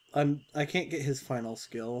 I can't get his final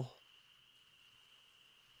skill.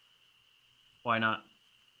 Why not?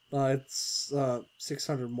 It's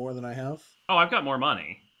 600 more than I have. Oh, I've got more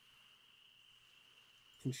money.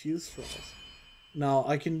 Infused frost. Now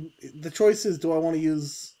I can. The choice is: do I want to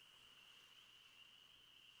use?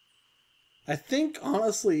 I think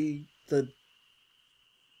honestly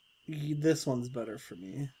this one's better for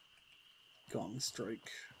me. Gong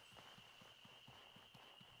Strike.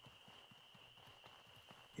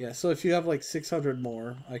 Yeah. So if you have like 600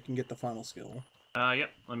 more, I can get the final skill.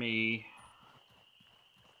 Yep. Let me.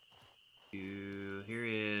 Here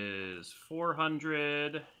is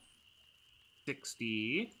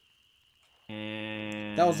 460.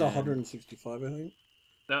 And That was 165, I think.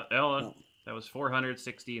 No. That was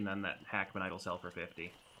 460, and then that Hackmanite will sell for 50.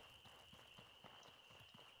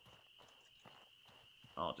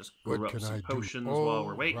 I'll just brew up some potions while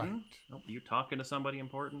we're waiting. Right. Oh, you talking to somebody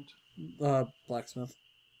important? Blacksmith.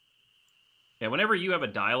 Yeah, whenever you have a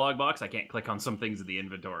dialogue box, I can't click on some things in the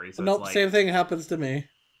inventory. So Nope, it's like, same thing happens to me.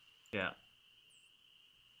 Yeah.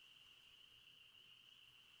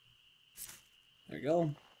 There you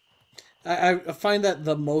go. I find that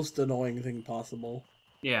the most annoying thing possible.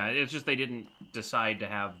 Yeah, it's just they didn't decide to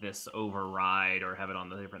have this override or have it on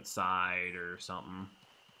the different side or something.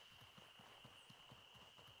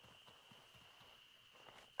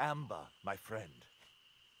 Amber, my friend.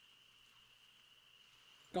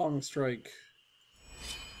 Gong strike.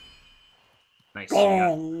 Nice.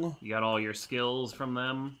 Gong! You got all your skills from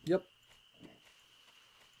them. Yep.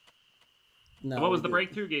 No, So what was the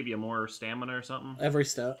breakthrough? Gave you more stamina or something? Every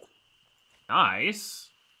stat, Nice.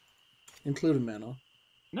 including mana.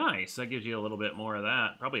 Nice. That gives you a little bit more of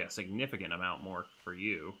that. Probably a significant amount more for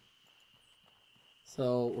you.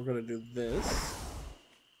 So we're gonna do this,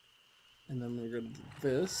 and then we're gonna do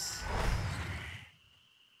this,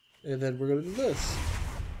 and then we're gonna do this.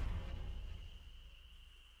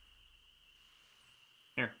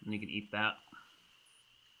 Here, and you can eat that.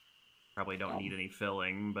 Probably don't need any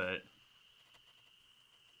filling, but...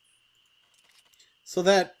 So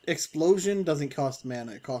that explosion doesn't cost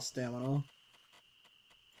mana, it costs stamina.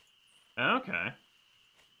 Okay.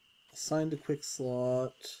 Assigned a quick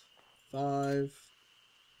slot. 5.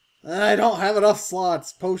 I don't have enough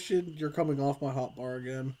slots. Potion, you're coming off my hotbar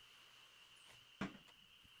again.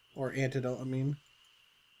 Or antidote, I mean.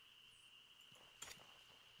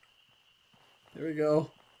 There we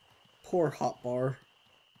go. Poor hotbar.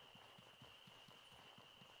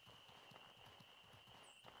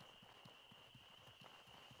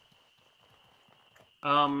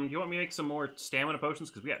 Do you want me to make some more stamina potions?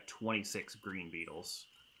 Because we got 26 green beetles.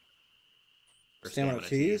 For Stamina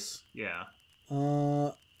teas? Yeah.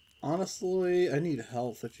 Honestly, I need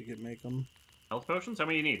health if you could make them. Health potions? How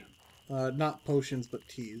many do you need? Not potions, but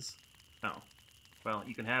teas. Oh. Well,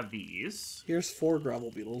 you can have these. Here's 4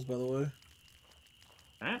 gravel beetles, by the way.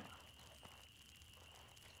 Eh?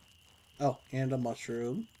 Oh, and a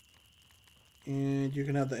mushroom. And you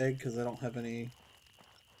can have the egg because I don't have any.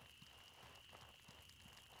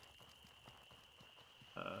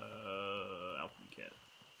 Alchemy kit.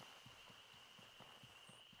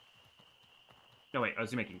 No, wait, I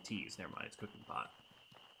was making teas. Never mind, it's cooking pot.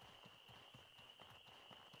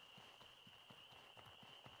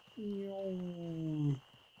 Yum.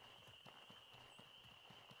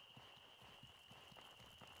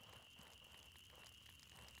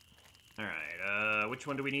 Alright, which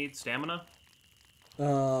one do we need? Stamina?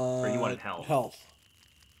 Or you wanted health? Health.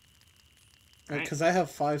 Right. Because I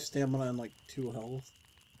have 5 stamina and like 2 health.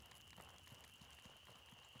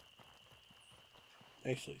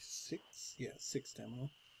 Actually, 6? Yeah, 6 stamina.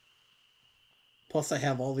 Plus I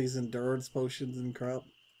have all these endurance potions and crap.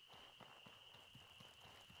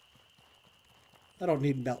 I don't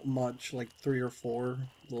need that much, like 3 or 4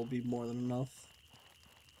 will be more than enough.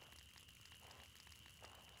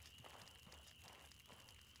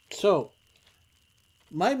 So,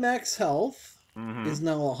 my max health is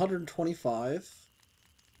now 125.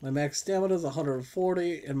 My max stamina is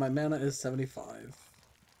 140, and my mana is 75.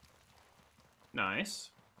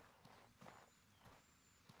 Nice.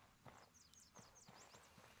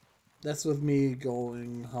 That's with me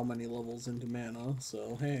going how many levels into mana,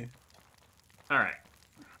 so hey. Alright.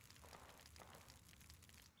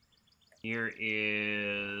 Here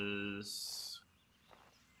is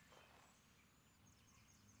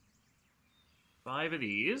 5 of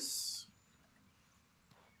these.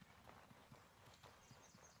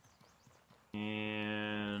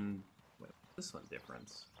 And what's this one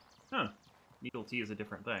difference? Huh. Needle tea is a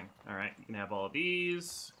different thing. Alright, you can have all of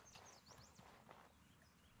these.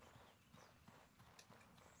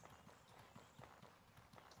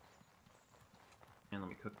 And let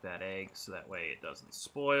me cook that egg so that way it doesn't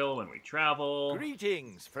spoil when we travel.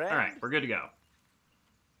 Greetings, friend. Alright, we're good to go.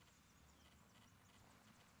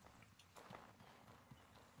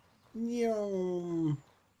 Yum.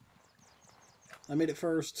 I made it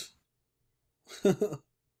first.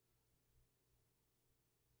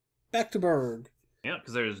 Back to Berg. Yeah,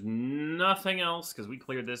 because there's nothing else, because we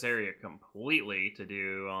cleared this area completely to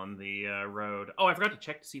do on the road. Oh, I forgot to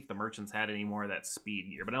check to see if the merchants had any more of that speed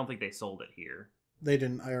gear, but I don't think they sold it here. They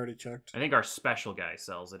didn't. I already checked. I think our special guy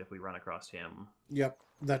sells it if we run across him. Yep.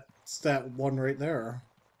 That's that one right there.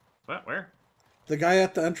 What? Where? The guy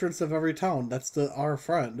at the entrance of every town. That's our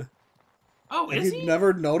friend. Oh, Have is you he?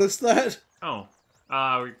 never noticed that? Oh.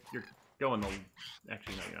 You're going the...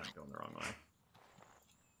 Actually, no, you're not going the wrong way.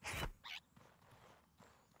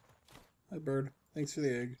 Hi, Bird. Thanks for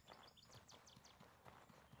the egg.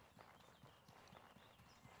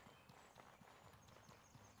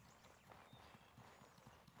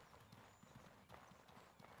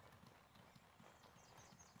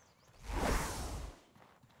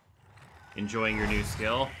 Enjoying your new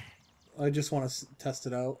skill? I just want to test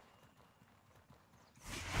it out.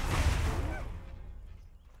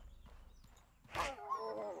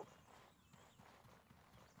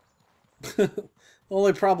 The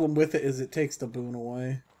only problem with it is it takes the boon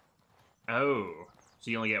away. Oh. So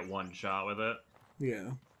you only get one shot with it?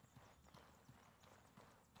 Yeah.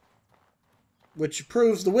 Which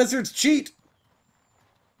proves the wizards cheat.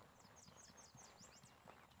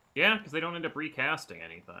 Yeah, because they don't end up recasting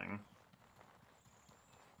anything.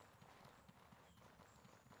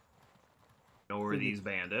 Nor these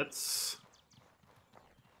bandits.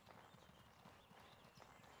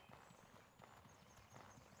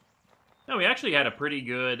 No, we actually had a pretty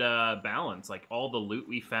good balance. Like, all the loot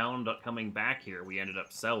we found coming back here, we ended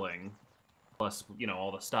up selling. Plus, you know,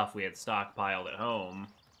 all the stuff we had stockpiled at home.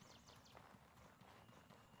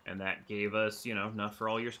 And that gave us, you know, enough for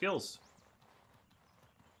all your skills.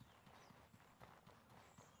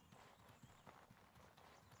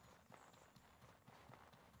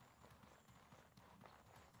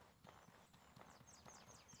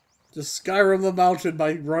 Just Skyrim the mountain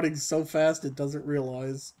by running so fast it doesn't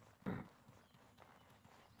realize.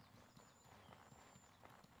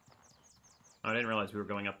 I didn't realize we were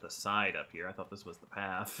going up the side up here. I thought this was the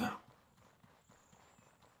path. Here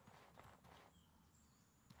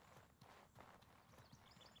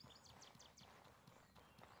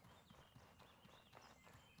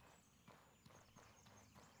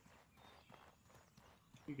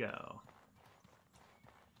we go.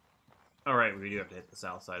 All right, we do have to hit the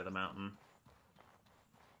south side of the mountain.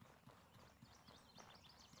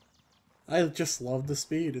 I just love the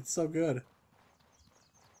speed. It's so good.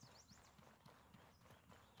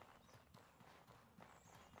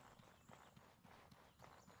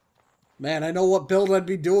 Man, I know what build I'd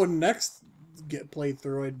be doing next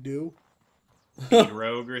playthrough I'd do. Speed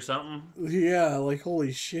rogue or something? Yeah, like,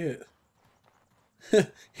 holy shit.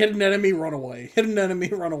 Hidden enemy, run away. Hidden enemy,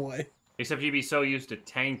 run away. Except you'd be so used to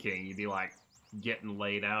tanking, you'd be, like, getting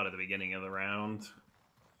laid out at the beginning of the round.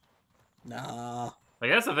 Nah.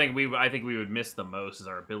 Like, that's the thing I think we would miss the most, is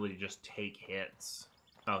our ability to just take hits.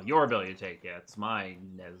 Oh, your ability to take hits.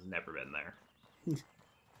 Mine has never been there.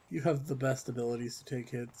 You have the best abilities to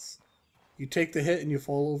take hits. You take the hit and you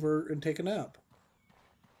fall over and take a nap.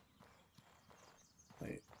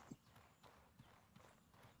 Wait.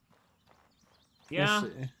 Yeah,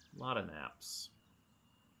 a lot of naps.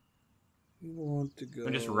 You want to go...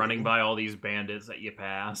 I'm just running by all these bandits that you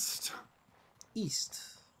passed. East.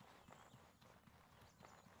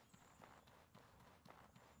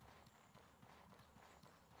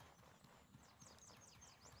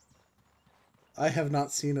 I have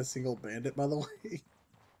not seen a single bandit, by the way.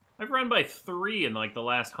 I've run by 3 in, like, the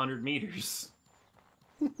last 100 meters.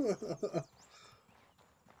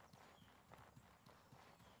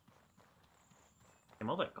 And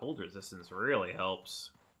all that cold resistance really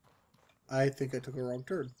helps. I think I took a wrong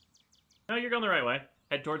turn. No, you're going the right way.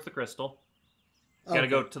 Head towards the crystal. You Okay. gotta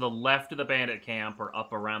go to the left of the bandit camp or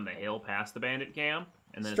up around the hill past the bandit camp.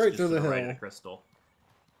 And then Straight it's just through to the right of hill. the crystal.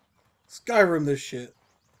 Skyrim this shit.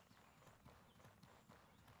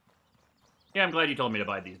 Yeah, I'm glad you told me to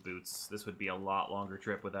buy these boots. This would be a lot longer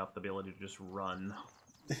trip without the ability to just run.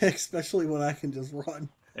 Especially when I can just run.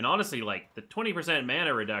 And honestly, like, the 20%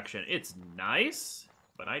 mana reduction, it's nice,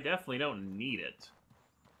 but I definitely don't need it.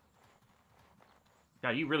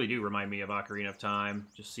 God, you really do remind me of Ocarina of Time.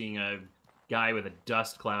 Just seeing a guy with a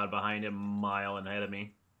dust cloud behind him a mile ahead of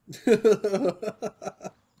me.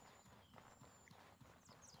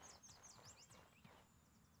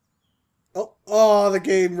 Oh, the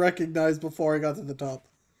game recognized before I got to the top.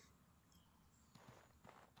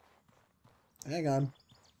 Hang on.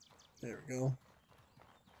 There we go.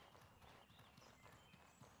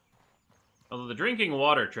 Although the drinking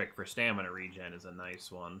water trick for stamina regen is a nice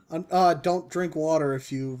one. Don't drink water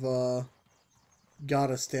if you've got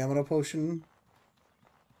a stamina potion.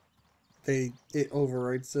 It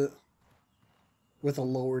overwrites it with a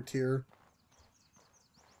lower tier.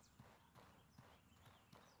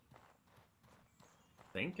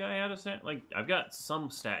 I think I had a stat, like, I've got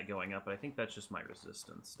some stat going up, but I think that's just my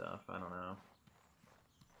resistance stuff. I don't know.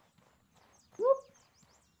 Whoop.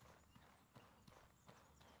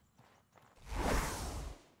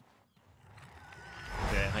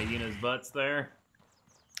 Okay, hyena's butts there.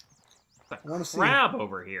 A crab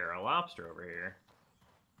over here, a lobster over here.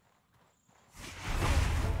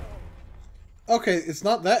 Okay, it's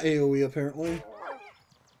not that AoE apparently.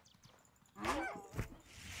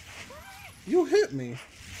 You hit me.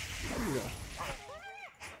 There you go.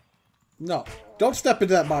 No, don't step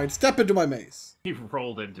into that mine. Step into my maze. He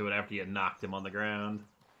rolled into it after you knocked him on the ground.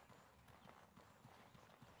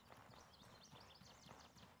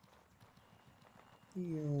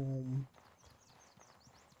 And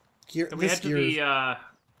we head to the,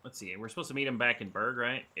 let's see, we're supposed to meet him back in Berg,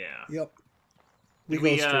 right? Yeah. Yep. Did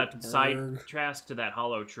we side task to that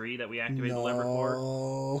hollow tree that we activated the lever for?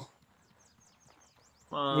 No.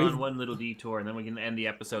 Come on, one little detour, and then we can end the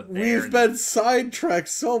episode there. We've been sidetracked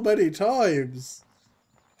so many times.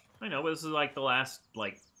 I know, but this is like the last,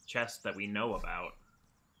 like, chest that we know about.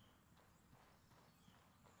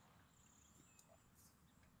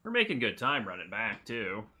 We're making good time running back,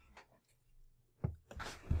 too.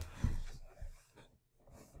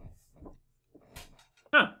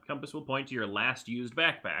 Huh. Compass will point to your last used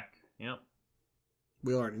backpack. Yep.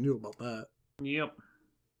 We already knew about that. Yep.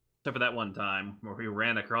 Except for that one time where we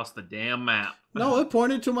ran across the damn map. No, it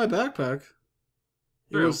pointed to my backpack.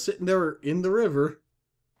 It True. was sitting there in the river.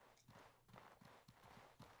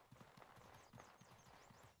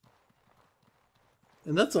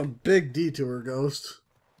 And that's a big detour, Ghost.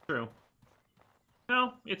 True.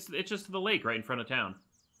 No, it's just the lake right in front of town.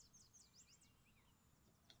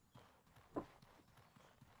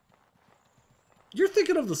 You're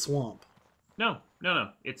thinking of the swamp. No.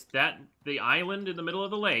 It's the island in the middle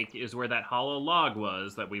of the lake is where that hollow log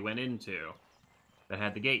was that we went into that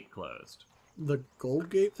had the gate closed. The Gold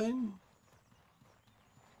Gate thing?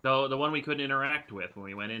 So the one we couldn't interact with when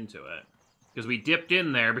we went into it. Because we dipped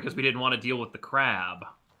in there because we didn't want to deal with the crab.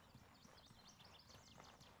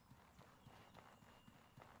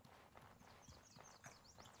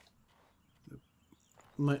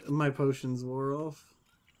 My potions wore off.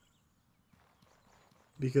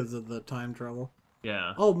 Because of the time travel.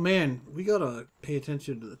 Yeah. Oh man, we gotta pay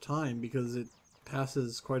attention to the time because it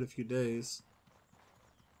passes quite a few days.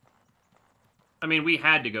 I mean, we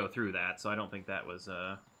had to go through that, so I don't think that was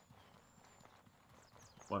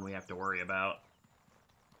one we have to worry about.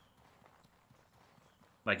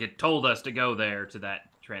 Like, it told us to go there to that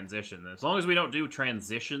transition. As long as we don't do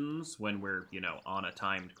transitions when we're, on a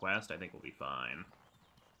timed quest, I think we'll be fine.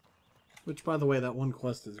 Which, by the way, that one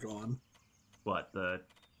quest is gone. What, the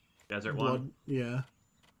desert one? Yeah.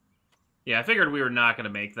 Yeah, I figured we were not going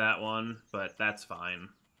to make that one, but that's fine.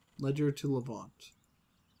 Ledger to Levant.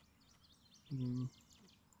 Hmm.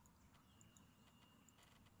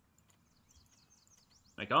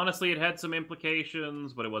 Like, honestly, it had some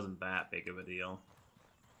implications, but it wasn't that big of a deal.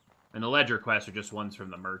 And the ledger quests are just ones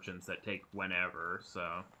from the merchants that take whenever,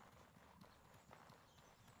 so...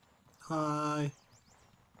 Hi.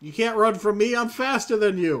 You can't run from me, I'm faster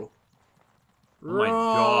than you! Oh my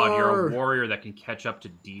god, you're a warrior that can catch up to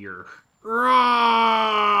deer. Roar!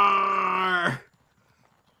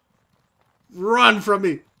 Run from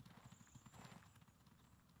me!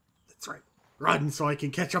 That's right. Run so I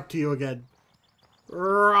can catch up to you again.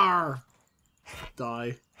 Roar!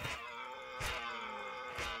 Die.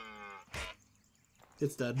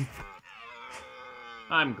 It's dead.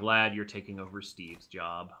 I'm glad you're taking over Steve's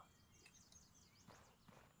job.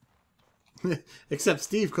 Except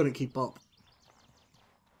Steve couldn't keep up.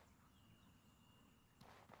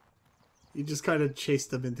 He just kind of chased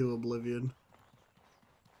them into oblivion.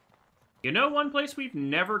 You know one place we've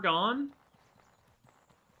never gone?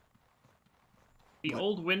 The What?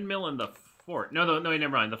 old windmill and the fort. No, never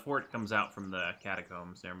mind. The fort comes out from the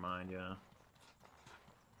catacombs. Never mind, yeah.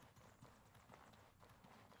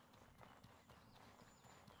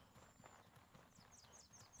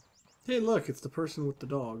 Hey, look, it's the person with the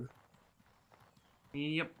dog.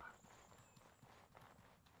 Yep.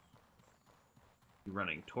 You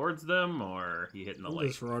running towards them, or you hitting the I'm lake?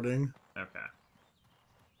 just running. Okay.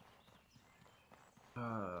 Do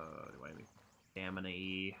I need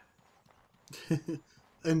stamina-y?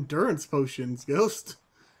 Endurance potions, Ghost.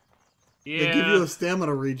 Yeah. They give you a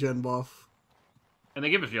stamina regen buff. And they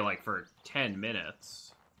give it to you, like, for 10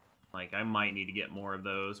 minutes. Like, I might need to get more of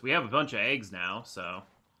those. We have a bunch of eggs now, so...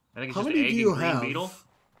 I think it's How just many egg do you and green have? beetle.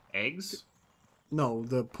 Eggs? No,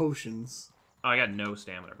 the potions. Oh, I got no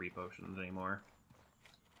stamina re-potions anymore.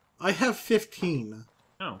 I have 15.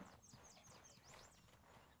 Oh.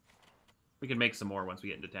 We can make some more once we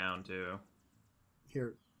get into town, too.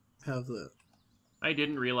 Here, have the... I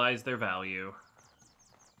didn't realize their value.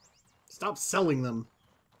 Stop selling them.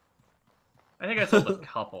 I think I sold a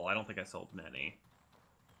couple. I don't think I sold many.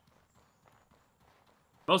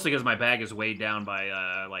 Mostly because my bag is weighed down by,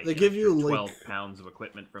 like, They give you, 12 like... pounds of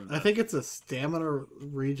equipment from the... I think it's a stamina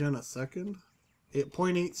regen a second.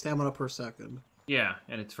 0.8 stamina per second. Yeah,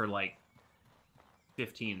 and it's for, like,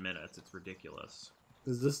 15 minutes. It's ridiculous.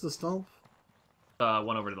 Is this the stump?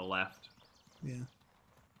 One over to the left. Yeah.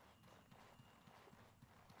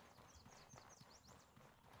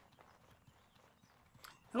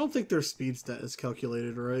 I don't think their speed stat is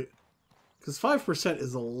calculated right. Because 5%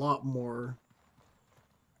 is a lot more.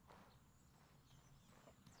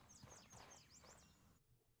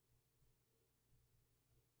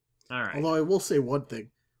 Alright. Although I will say one thing.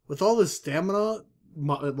 With all this stamina,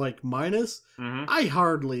 like, minus, Mm-hmm. I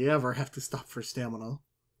hardly ever have to stop for stamina.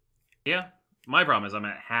 Yeah. My problem is I'm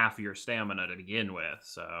at half your stamina to begin with,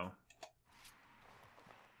 so...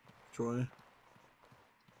 Troy.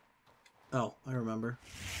 Oh, I remember.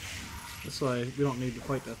 That's why we don't need to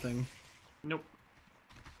fight that thing. Nope.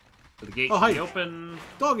 So the gate Oh, should hi. be open.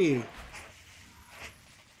 Doggy!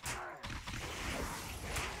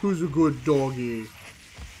 Who's a good doggy?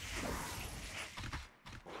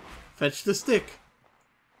 Fetch the stick.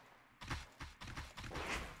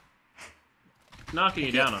 Knocking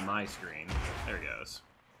you down on my screen. There it goes.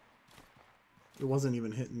 It wasn't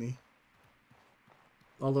even hitting me.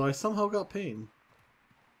 Although I somehow got pain.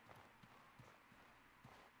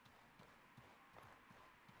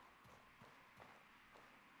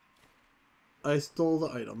 I stole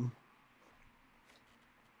the item.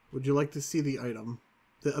 Would you like to see the item?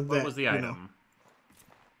 What was the item?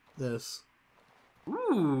 This.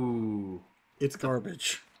 Ooh. It's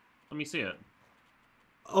garbage. Let me see it.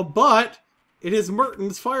 Oh, but it is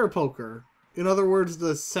Merton's FIREPOKER. In other words,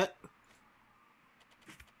 the set...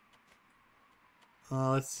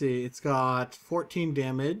 let's see. It's got 14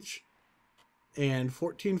 damage and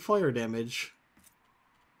 14 fire damage.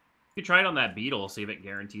 You try it on that beetle, see if it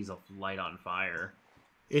guarantees a light on fire.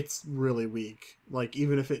 It's really weak. Like,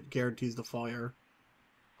 even if it guarantees the fire.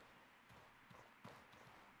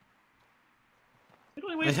 It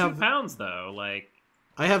only weighs 2 pounds, though. Like,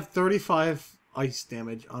 I have 35 ice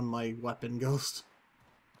damage on my weapon, Ghost.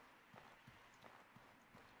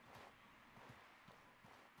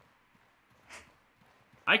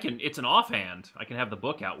 it's an offhand. I can have the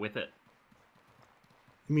book out with it.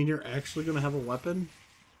 You mean you're actually going to have a weapon?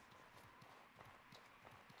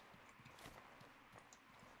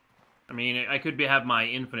 I mean, I could have my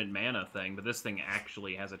infinite mana thing, but this thing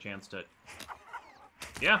actually has a chance to...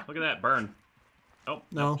 Yeah, look at that. Burn. Oh,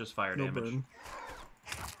 no, just fire damage. Burn.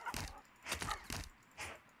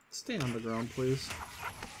 Stay on the ground, please.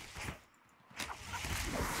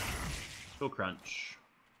 Go crunch.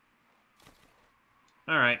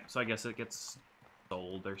 Alright, so I guess it gets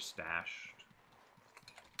sold or stashed.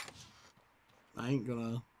 I ain't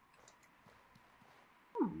gonna...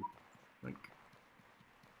 Ooh. Like...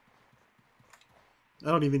 I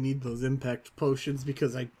don't even need those impact potions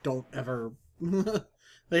because I don't ever...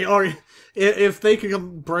 They are... If they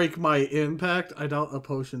can break my impact, I doubt a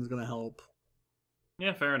potion's gonna help.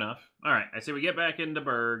 Yeah, fair enough. Alright, I say we get back into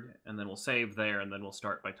Berg, and then we'll save there, and then we'll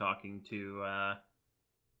start by talking to,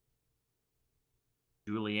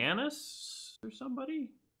 Julianus? Or somebody?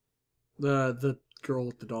 The girl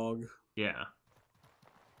with the dog. Yeah.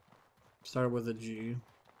 Started with a G.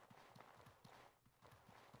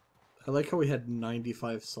 I like how we had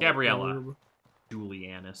 95 salt. Gabriella. Herb.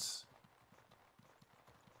 Julianus.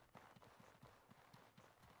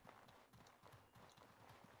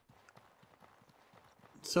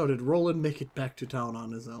 So, did Roland make it back to town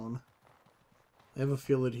on his own? I have a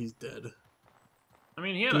feeling he's dead. I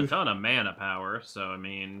mean, he had a ton of mana power, so, I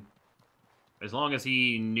mean... As long as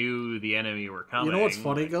he knew the enemy were coming... You know what's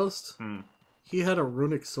funny, like, Ghost? He had a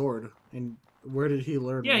runic sword, and where did he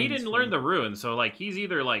learn? Yeah, he didn't learn the rune, so, like, he's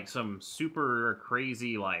either, like, some super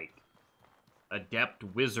crazy, like, adept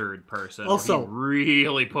wizard person, also, or he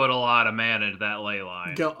really put a lot of mana into that ley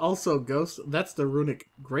line. Also, Ghost, that's the runic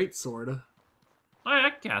greatsword. Oh, yeah, I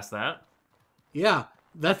can cast that. Yeah,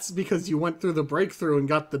 that's because you went through the breakthrough and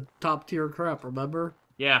got the top tier crap, remember?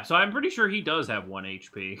 Yeah, so I'm pretty sure he does have 1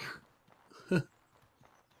 HP.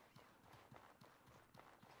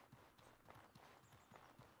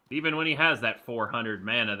 Even when he has that 400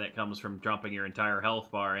 mana that comes from dropping your entire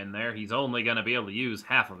health bar in there, he's only going to be able to use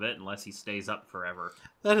half of it unless he stays up forever.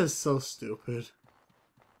 That is so stupid.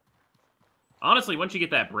 Honestly, once you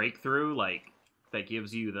get that breakthrough, like, that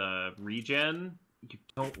gives you the regen, you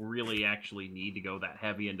don't really actually need to go that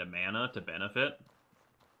heavy into mana to benefit.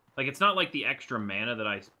 Like, it's not like the extra mana that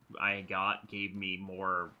I got gave me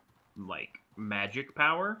more, like, magic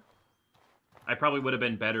power. I probably would have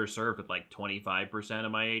been better served with, like, 25%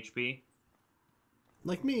 of my HP.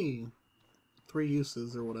 Like me. 3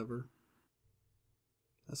 uses or whatever.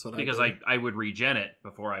 That's what because I did. I would regen it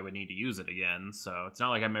before I would need to use it again, so it's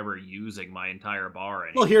not like I'm ever using my entire bar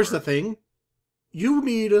anymore. Well, here's the thing. You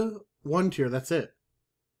need 1 tier, that's it.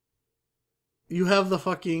 You have the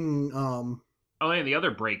fucking, Oh, and the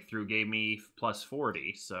other breakthrough gave me plus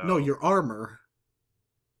 40, so... No, your armor.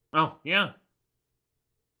 Oh, yeah.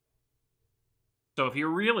 So if you're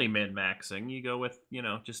really min-maxing, you go with, you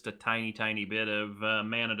know, just a tiny, tiny bit of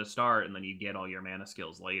mana to start, and then you get all your mana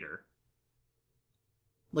skills later.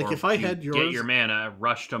 Like, or if I had yours... Get your mana,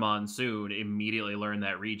 rush to Monsoon, immediately learn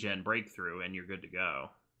that regen breakthrough, and you're good to go.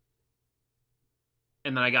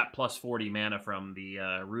 And then I got plus 40 mana from the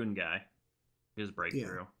rune guy. His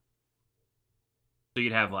breakthrough. So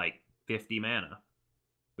you'd have like 50 mana,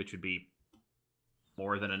 which would be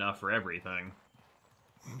more than enough for everything.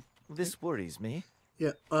 This worries me.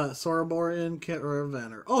 Yeah, Sorobor and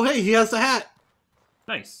Caravaner. Oh, hey, he has the hat!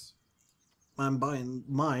 Nice. I'm buying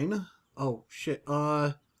mine. Oh, shit.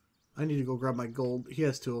 I need to go grab my gold. He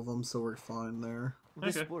has 2 of them, so we're fine there.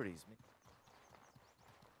 This Okay. worries me.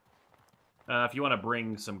 If you want to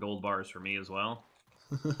bring some gold bars for me as well.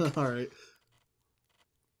 Alright.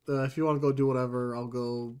 If you want to go do whatever, I'll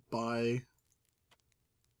go buy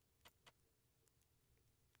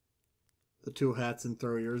the 2 hats and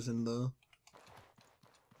throw yours in the...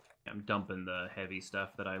 I'm dumping the heavy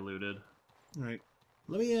stuff that I looted. Alright.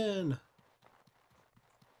 Let me in!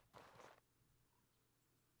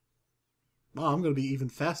 Wow, I'm gonna be even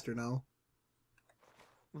faster now.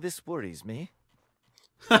 This worries me.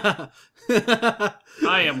 I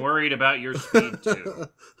am worried about your speed too.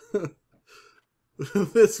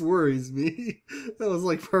 This worries me. That was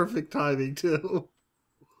like perfect timing too.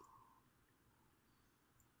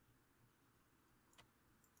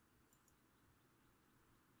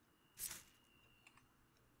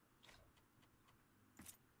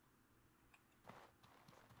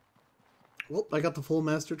 Well, I got the full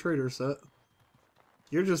Master Trader set.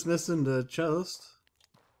 You're just missing the chest.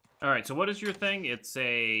 Alright, so what is your thing? It's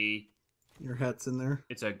a Your hat's in there.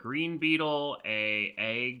 green beetle, a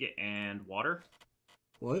egg, and water.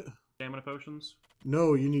 What? Stamina potions.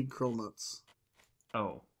 No, you need krill nuts.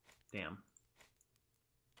 Oh, damn.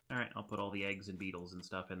 Alright, I'll put all the eggs and beetles and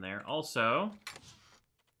stuff in there. Also,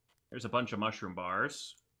 there's a bunch of mushroom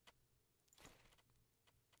bars.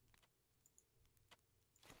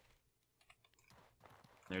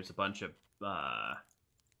 There's a bunch of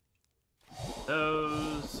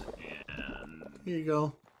those and Here you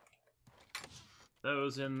go.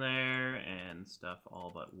 those in there and stuff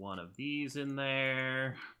all but one of these in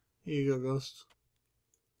there. Here you go, Ghost.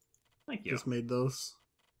 Thank you. Just made those.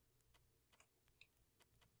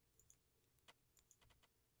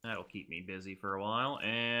 That'll keep me busy for a while.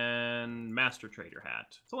 And Master Trader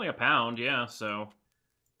hat. It's only £1, yeah, so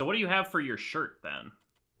what do you have for your shirt then?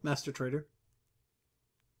 Master Trader.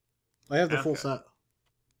 I have the full Okay. set.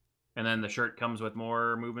 And then the shirt comes with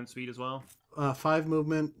more movement speed as well? 5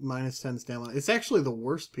 movement, minus 10 stamina. It's actually the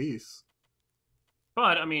worst piece.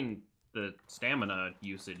 But, I mean, the stamina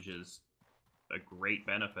usage is a great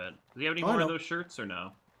benefit. Does he have any Oh, I more of know. those shirts or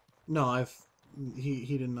no? No,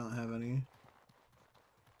 he did not have any.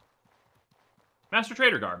 Master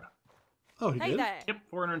Trader garb. Oh, he Hey did? there. Yep,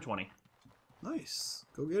 420. Nice.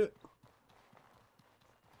 Go get it.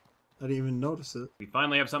 I didn't even notice it. We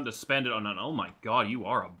finally have something to spend it on. Oh my god, you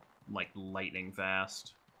are, like, lightning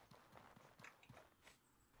fast.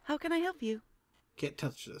 How can I help you? Can't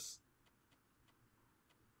touch this.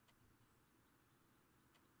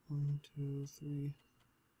 1, 2, 3.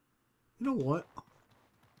 You know what?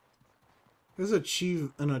 There's an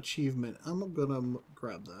achievement. I'm gonna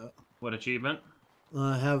grab that. What achievement?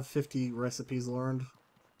 Have 50 recipes learned.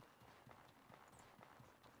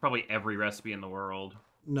 Probably every recipe in the world.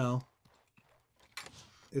 No.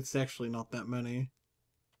 It's actually not that many.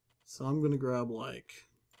 So I'm gonna grab like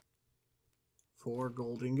 4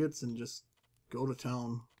 gold ingots and just go to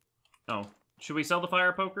town. Oh, should we sell the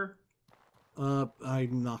fire poker? I'm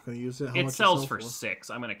not gonna use it. How It much sells sell for 6.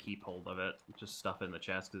 I'm gonna keep hold of it. Just stuff in the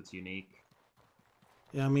chest because it's unique.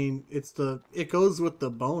 Yeah, I mean, it goes with the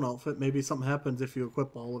bone outfit. Maybe something happens if you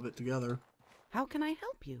equip all of it together. How can I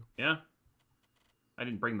help you? Yeah. I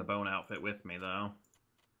didn't bring the bone outfit with me, though.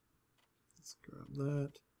 Let's grab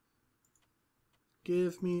that.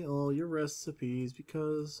 Give me all your recipes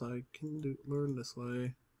because I can learn this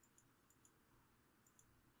way.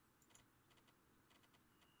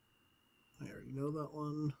 I already know that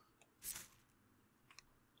one.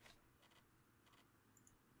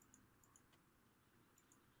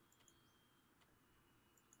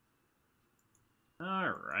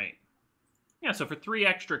 Alright. Yeah, so for 3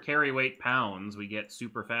 extra carry weight pounds, we get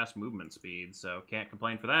super fast movement speed, so can't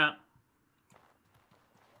complain for that.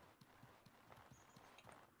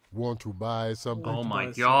 Want to buy something? Oh to my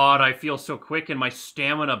buy god, I feel so quick and my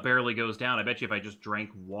stamina barely goes down. I bet you if I just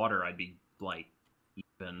drank water, I'd be, like,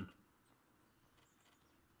 even.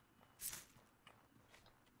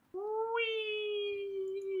 Whee!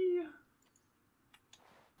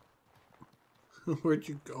 Where'd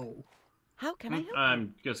you go? How can I help you?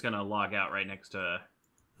 I'm just gonna log out right next to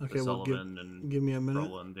Okay, well, Sullivan and give me a minute.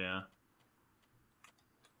 Roland, yeah.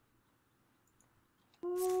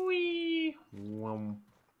 Whee! Whom.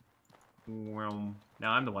 Whom.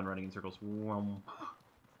 Now I'm the one running in circles. Whom.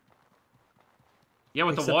 Yeah,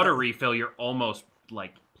 with the Except water that- refill, you're almost,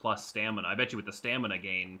 like, plus stamina. I bet you with the stamina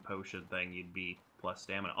gain potion thing, you'd be plus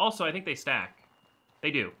stamina. Also, I think they stack.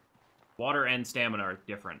 They do. Water and stamina are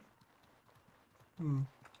different.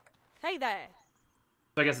 Hey there.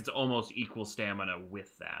 So I guess it's almost equal stamina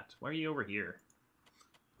with that. Why are you over here?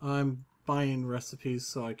 I'm buying recipes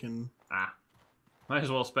so I can... Ah. Might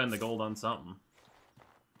as well spend the gold on something.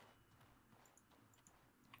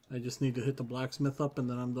 I just need to hit the blacksmith up and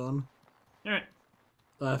then I'm done. Alright.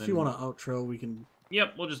 If you want to outro, we can...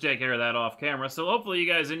 Yep, we'll just take care of that off camera. So hopefully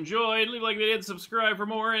you guys enjoyed. Leave a like if you did, subscribe for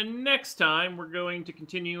more. And next time, we're going to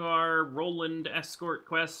continue our Roland escort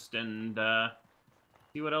quest and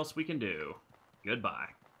see what else we can do. Goodbye.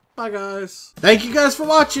 Bye, guys. Thank you guys for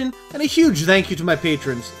watching, and a huge thank you to my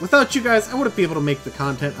patrons. Without you guys, I wouldn't be able to make the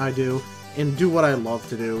content I do and do what I love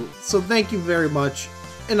to do. So thank you very much,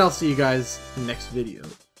 and I'll see you guys in the next video.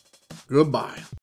 Goodbye.